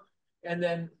over. And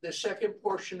then the second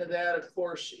portion of that, of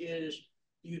course, is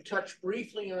you touch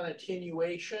briefly on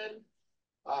attenuation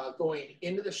going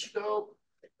into the scope.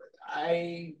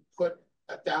 I put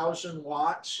 1,000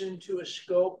 watts into a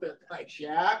scope at my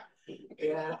shack,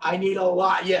 and I need a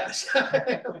lot. Yes,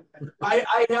 I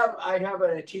have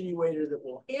an attenuator that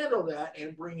will handle that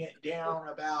and bring it down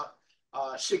about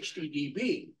 60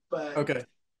 dB. But Okay.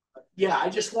 Yeah, I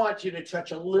just want you to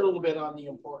touch a little bit on the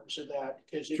importance of that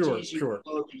because it's easy to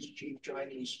load these cheap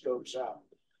Chinese scopes out.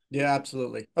 Yeah,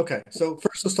 absolutely. Okay, so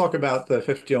first let's talk about the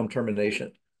 50 ohm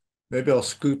termination. Maybe I'll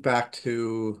scoot back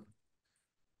to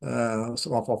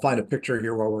so I'll find a picture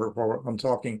here while I'm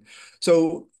talking.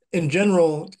 So in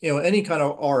general, any kind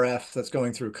of RF that's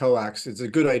going through coax, it's a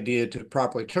good idea to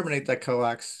properly terminate that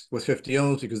coax with 50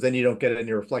 ohms because then you don't get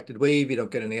any reflected wave, you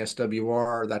don't get any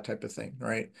SWR, that type of thing,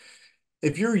 right?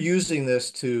 If you're using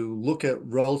this to look at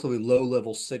relatively low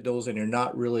level signals and you're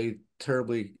not really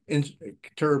terribly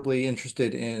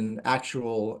interested in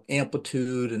actual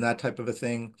amplitude and that type of a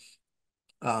thing,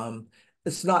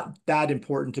 it's not that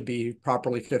important to be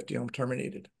properly 50 ohm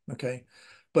terminated, okay?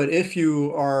 But if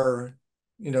you are,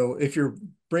 if you're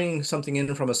bringing something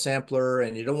in from a sampler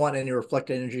and you don't want any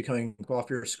reflected energy coming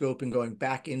off your scope and going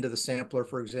back into the sampler,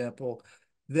 for example,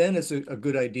 then it's a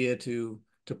good idea to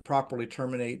properly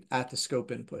terminate at the scope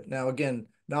input. Now, again,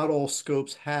 not all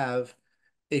scopes have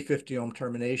a 50 ohm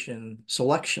termination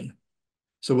selection.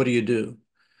 So what do?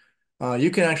 You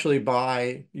can actually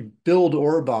build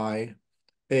or buy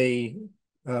a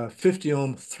 50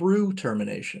 ohm through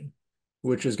termination,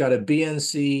 which has got a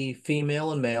BNC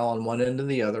female and male on one end and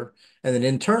the other, and then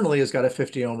internally it's got a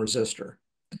 50 ohm resistor.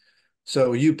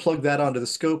 So you plug that onto the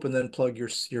scope and then plug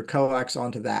your coax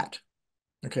onto that.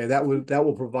 Okay, that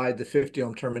will provide the 50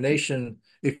 ohm termination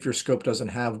if your scope doesn't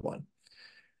have one.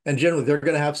 And generally, they're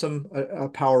going to have some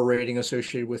power rating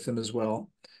associated with them as well.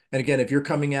 And again, if you're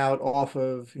coming out off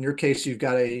of, in your case, you've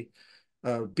got a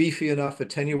beefy enough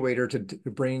attenuator to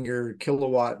bring your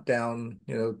kilowatt down,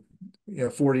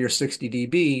 40 or 60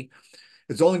 dB.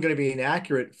 It's only going to be an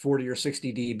accurate 40 or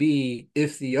 60 dB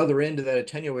if the other end of that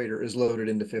attenuator is loaded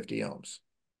into 50 ohms.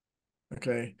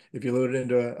 Okay, if you load it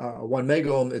into a 1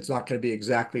 megohm, it's not going to be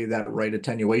exactly that right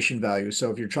attenuation value.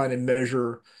 So if you're trying to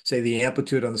measure, say, the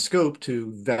amplitude on the scope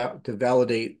to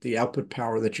validate the output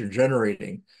power that you're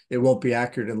generating, it won't be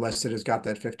accurate unless it has got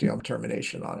that 50 ohm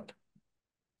termination on it.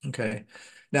 Okay,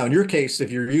 now in your case,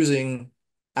 if you're using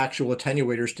actual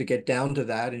attenuators to get down to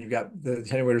that, and you've got the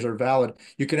attenuators are valid,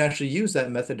 you can actually use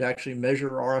that method to actually measure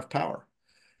RF power.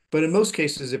 But in most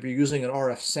cases, if you're using an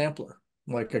RF sampler,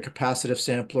 like a capacitive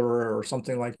sampler or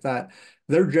something like that,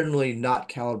 they're generally not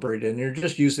calibrated, and you're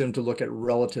just using them to look at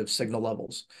relative signal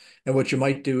levels. And what you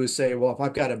might do is say, well, if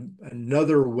I've got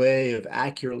another way of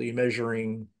accurately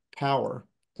measuring power,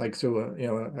 like through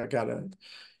I got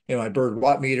my bird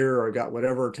watt meter, or I got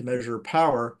whatever to measure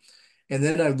power, and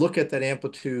then I look at that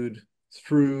amplitude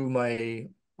through my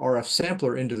RF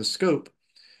sampler into the scope,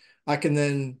 I can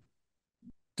then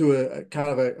do a kind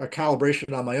of a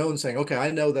calibration on my own, saying, okay,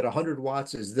 I know that 100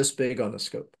 watts is this big on the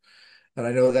scope. And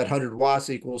I know that 100 watts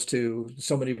equals to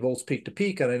so many volts peak to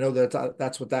peak. And I know that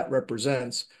that's what that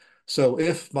represents. So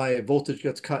if my voltage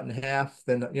gets cut in half,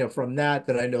 then, from that,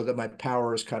 then I know that my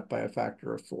power is cut by a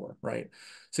factor of 4, right?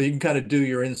 So you can kind of do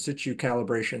your in situ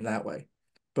calibration that way.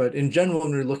 But in general,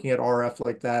 when you're looking at RF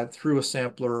like that through a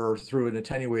sampler or through an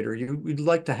attenuator, you'd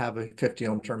like to have a 50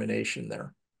 ohm termination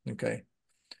there. Okay.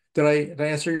 Did I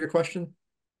answer your question?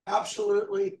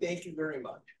 Absolutely. Thank you very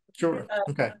much. Sure.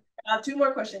 Okay. 2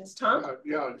 more questions. Tom?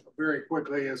 Yeah, very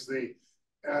quickly,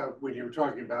 when you were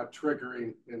talking about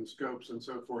triggering in scopes and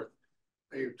so forth,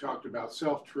 you talked about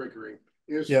self-triggering.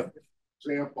 Yep.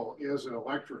 Example, is an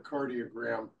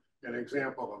electrocardiogram an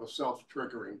example of a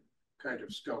self-triggering kind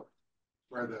of scope,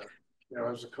 where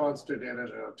there's a constant in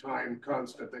it and a time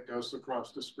constant that goes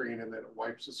across the screen and then it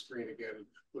wipes the screen again.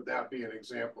 Would that be an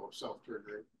example of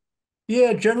self-triggering?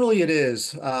 Yeah, generally it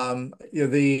is. On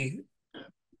an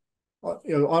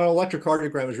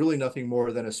electrocardiogram is really nothing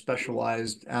more than a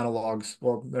specialized analogs.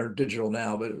 Well, they're digital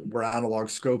now, but we're analog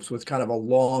scopes with kind of a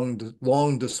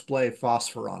long display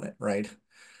phosphor on it, right?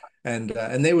 And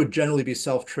they would generally be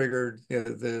self-triggered.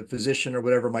 The physician or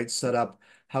whatever might set up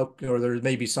or there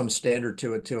may be some standard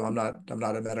to it too. I'm not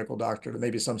a medical doctor. There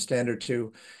may be some standard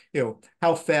to,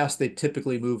 how fast they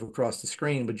typically move across the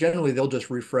screen, but generally they'll just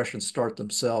refresh and start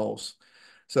themselves.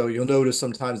 So you'll notice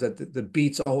sometimes that the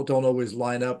beats don't always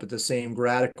line up at the same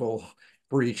gradical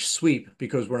for each sweep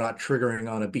because we're not triggering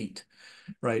on a beat.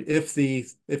 Right. If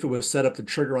it was set up to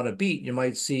trigger on a beat, you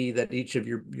might see that each of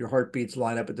your heartbeats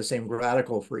line up at the same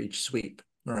gradical for each sweep.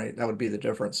 Right. That would be the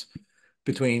difference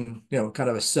between, kind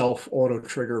of a self auto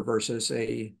trigger versus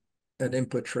an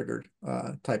input triggered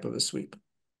type of a sweep.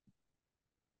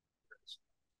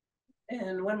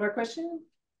 And 1 more question.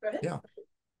 Go ahead. Yeah.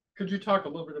 Could you talk a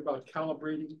little bit about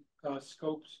calibrating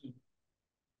scopes?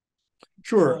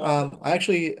 Sure.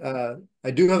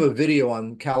 I do have a video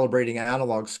on calibrating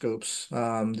analog scopes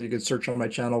that you could search on my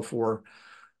channel for.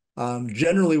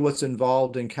 Generally, what's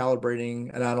involved in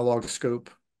calibrating an analog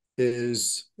scope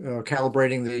is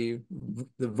calibrating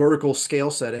the vertical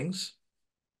scale settings,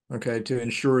 okay, to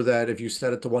ensure that if you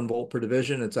set it to 1 volt per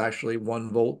division, it's actually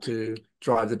 1 volt to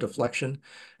drive the deflection.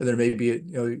 And there may be,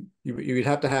 you'd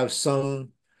have to have some,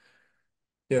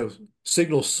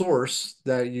 signal source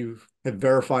that you have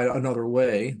verified another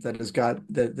way that has got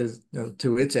that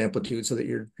to its amplitude so that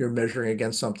you're measuring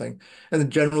against something. And then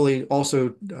generally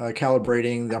also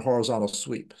calibrating the horizontal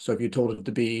sweep. So if you told it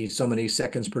to be so many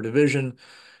seconds per division,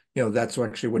 that's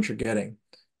actually what you're getting.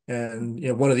 And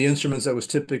one of the instruments that was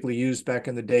typically used back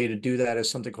in the day to do that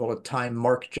is something called a time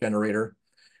mark generator,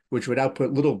 which would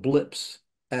output little blips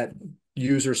at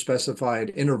user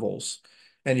specified intervals.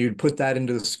 And you'd put that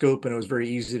into the scope, and it was very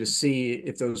easy to see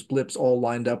if those blips all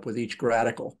lined up with each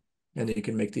gradical, and you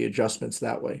can make the adjustments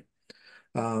that way.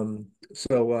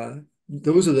 So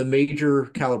those are the major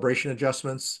calibration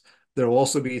adjustments. There will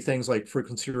also be things like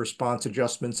frequency response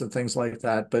adjustments and things like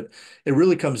that, but it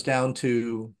really comes down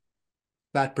to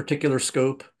that particular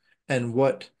scope and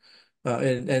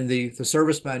and the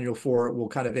service manual for it will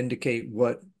kind of indicate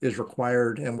what is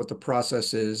required and what the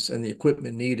process is and the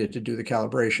equipment needed to do the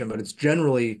calibration. But it's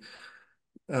generally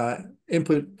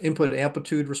input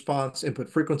amplitude response,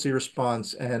 input frequency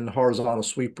response, and horizontal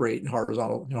sweep rate and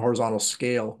horizontal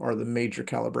scale are the major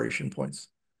calibration points.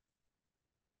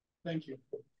 Thank you.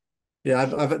 Yeah,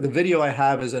 the video I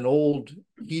have is an old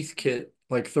Heathkit,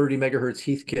 like 30 megahertz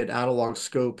Heathkit analog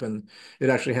scope, and it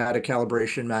actually had a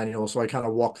calibration manual. So I kind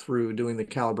of walked through doing the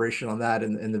calibration on that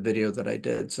in the video that I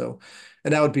did. So,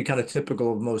 and that would be kind of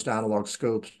typical of most analog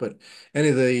scopes, but any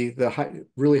of the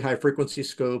really high frequency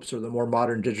scopes or the more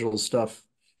modern digital stuff,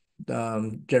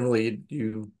 generally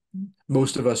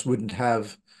most of us wouldn't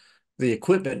have the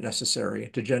equipment necessary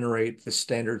to generate the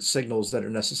standard signals that are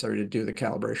necessary to do the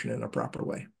calibration in a proper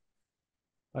way.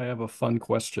 I have a fun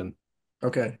question.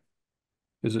 Okay.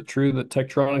 Is it true that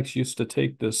Tektronix used to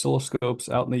take the oscilloscopes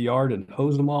out in the yard and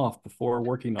hose them off before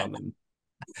working on them?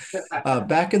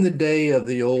 Back in the day of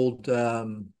the old,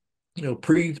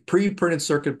 pre-printed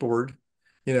circuit board,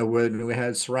 when we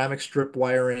had ceramic strip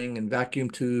wiring and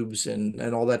vacuum tubes and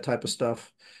all that type of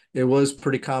stuff, it was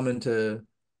pretty common to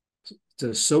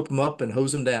soap them up and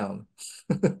hose them down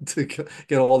to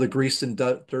get all the grease and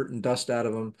dirt and dust out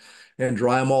of them and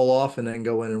dry them all off and then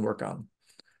go in and work on them.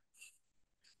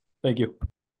 Thank you.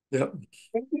 Yep.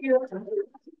 Thank you.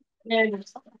 And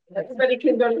everybody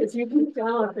can go to his YouTube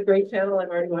channel. It's a great channel. I've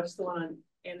already watched the one on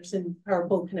Anderson Power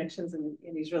Pole Connections, and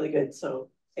he's really good. So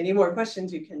any more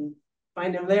questions, you can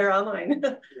find him there online.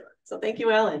 So thank you,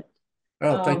 Alan.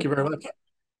 Oh, thank you very much.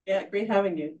 Yeah, great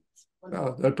having you.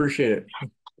 Oh, I appreciate it.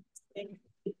 Thank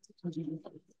you.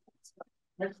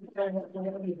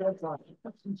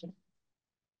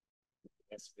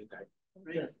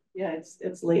 Yeah,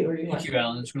 it's late. Thank you,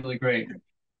 Alan. It's really great.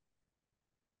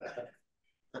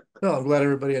 No, I'm glad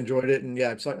everybody enjoyed it. And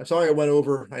yeah, I'm sorry I went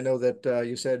over. I know that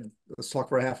you said let's talk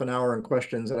for half an hour on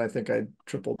questions, and I think I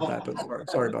tripled that, but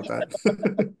sorry about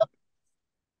that.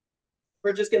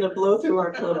 We're just going to blow through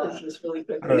our club business really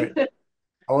quickly. All right.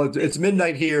 Oh, it's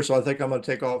midnight here, so I think I'm going to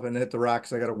take off and hit the rack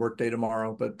because I got a work day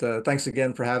tomorrow. But thanks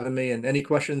again for having me. And any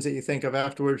questions that you think of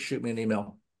afterwards, shoot me an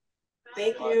email.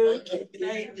 Thank you. Good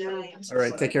night. All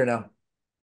right. Take care now.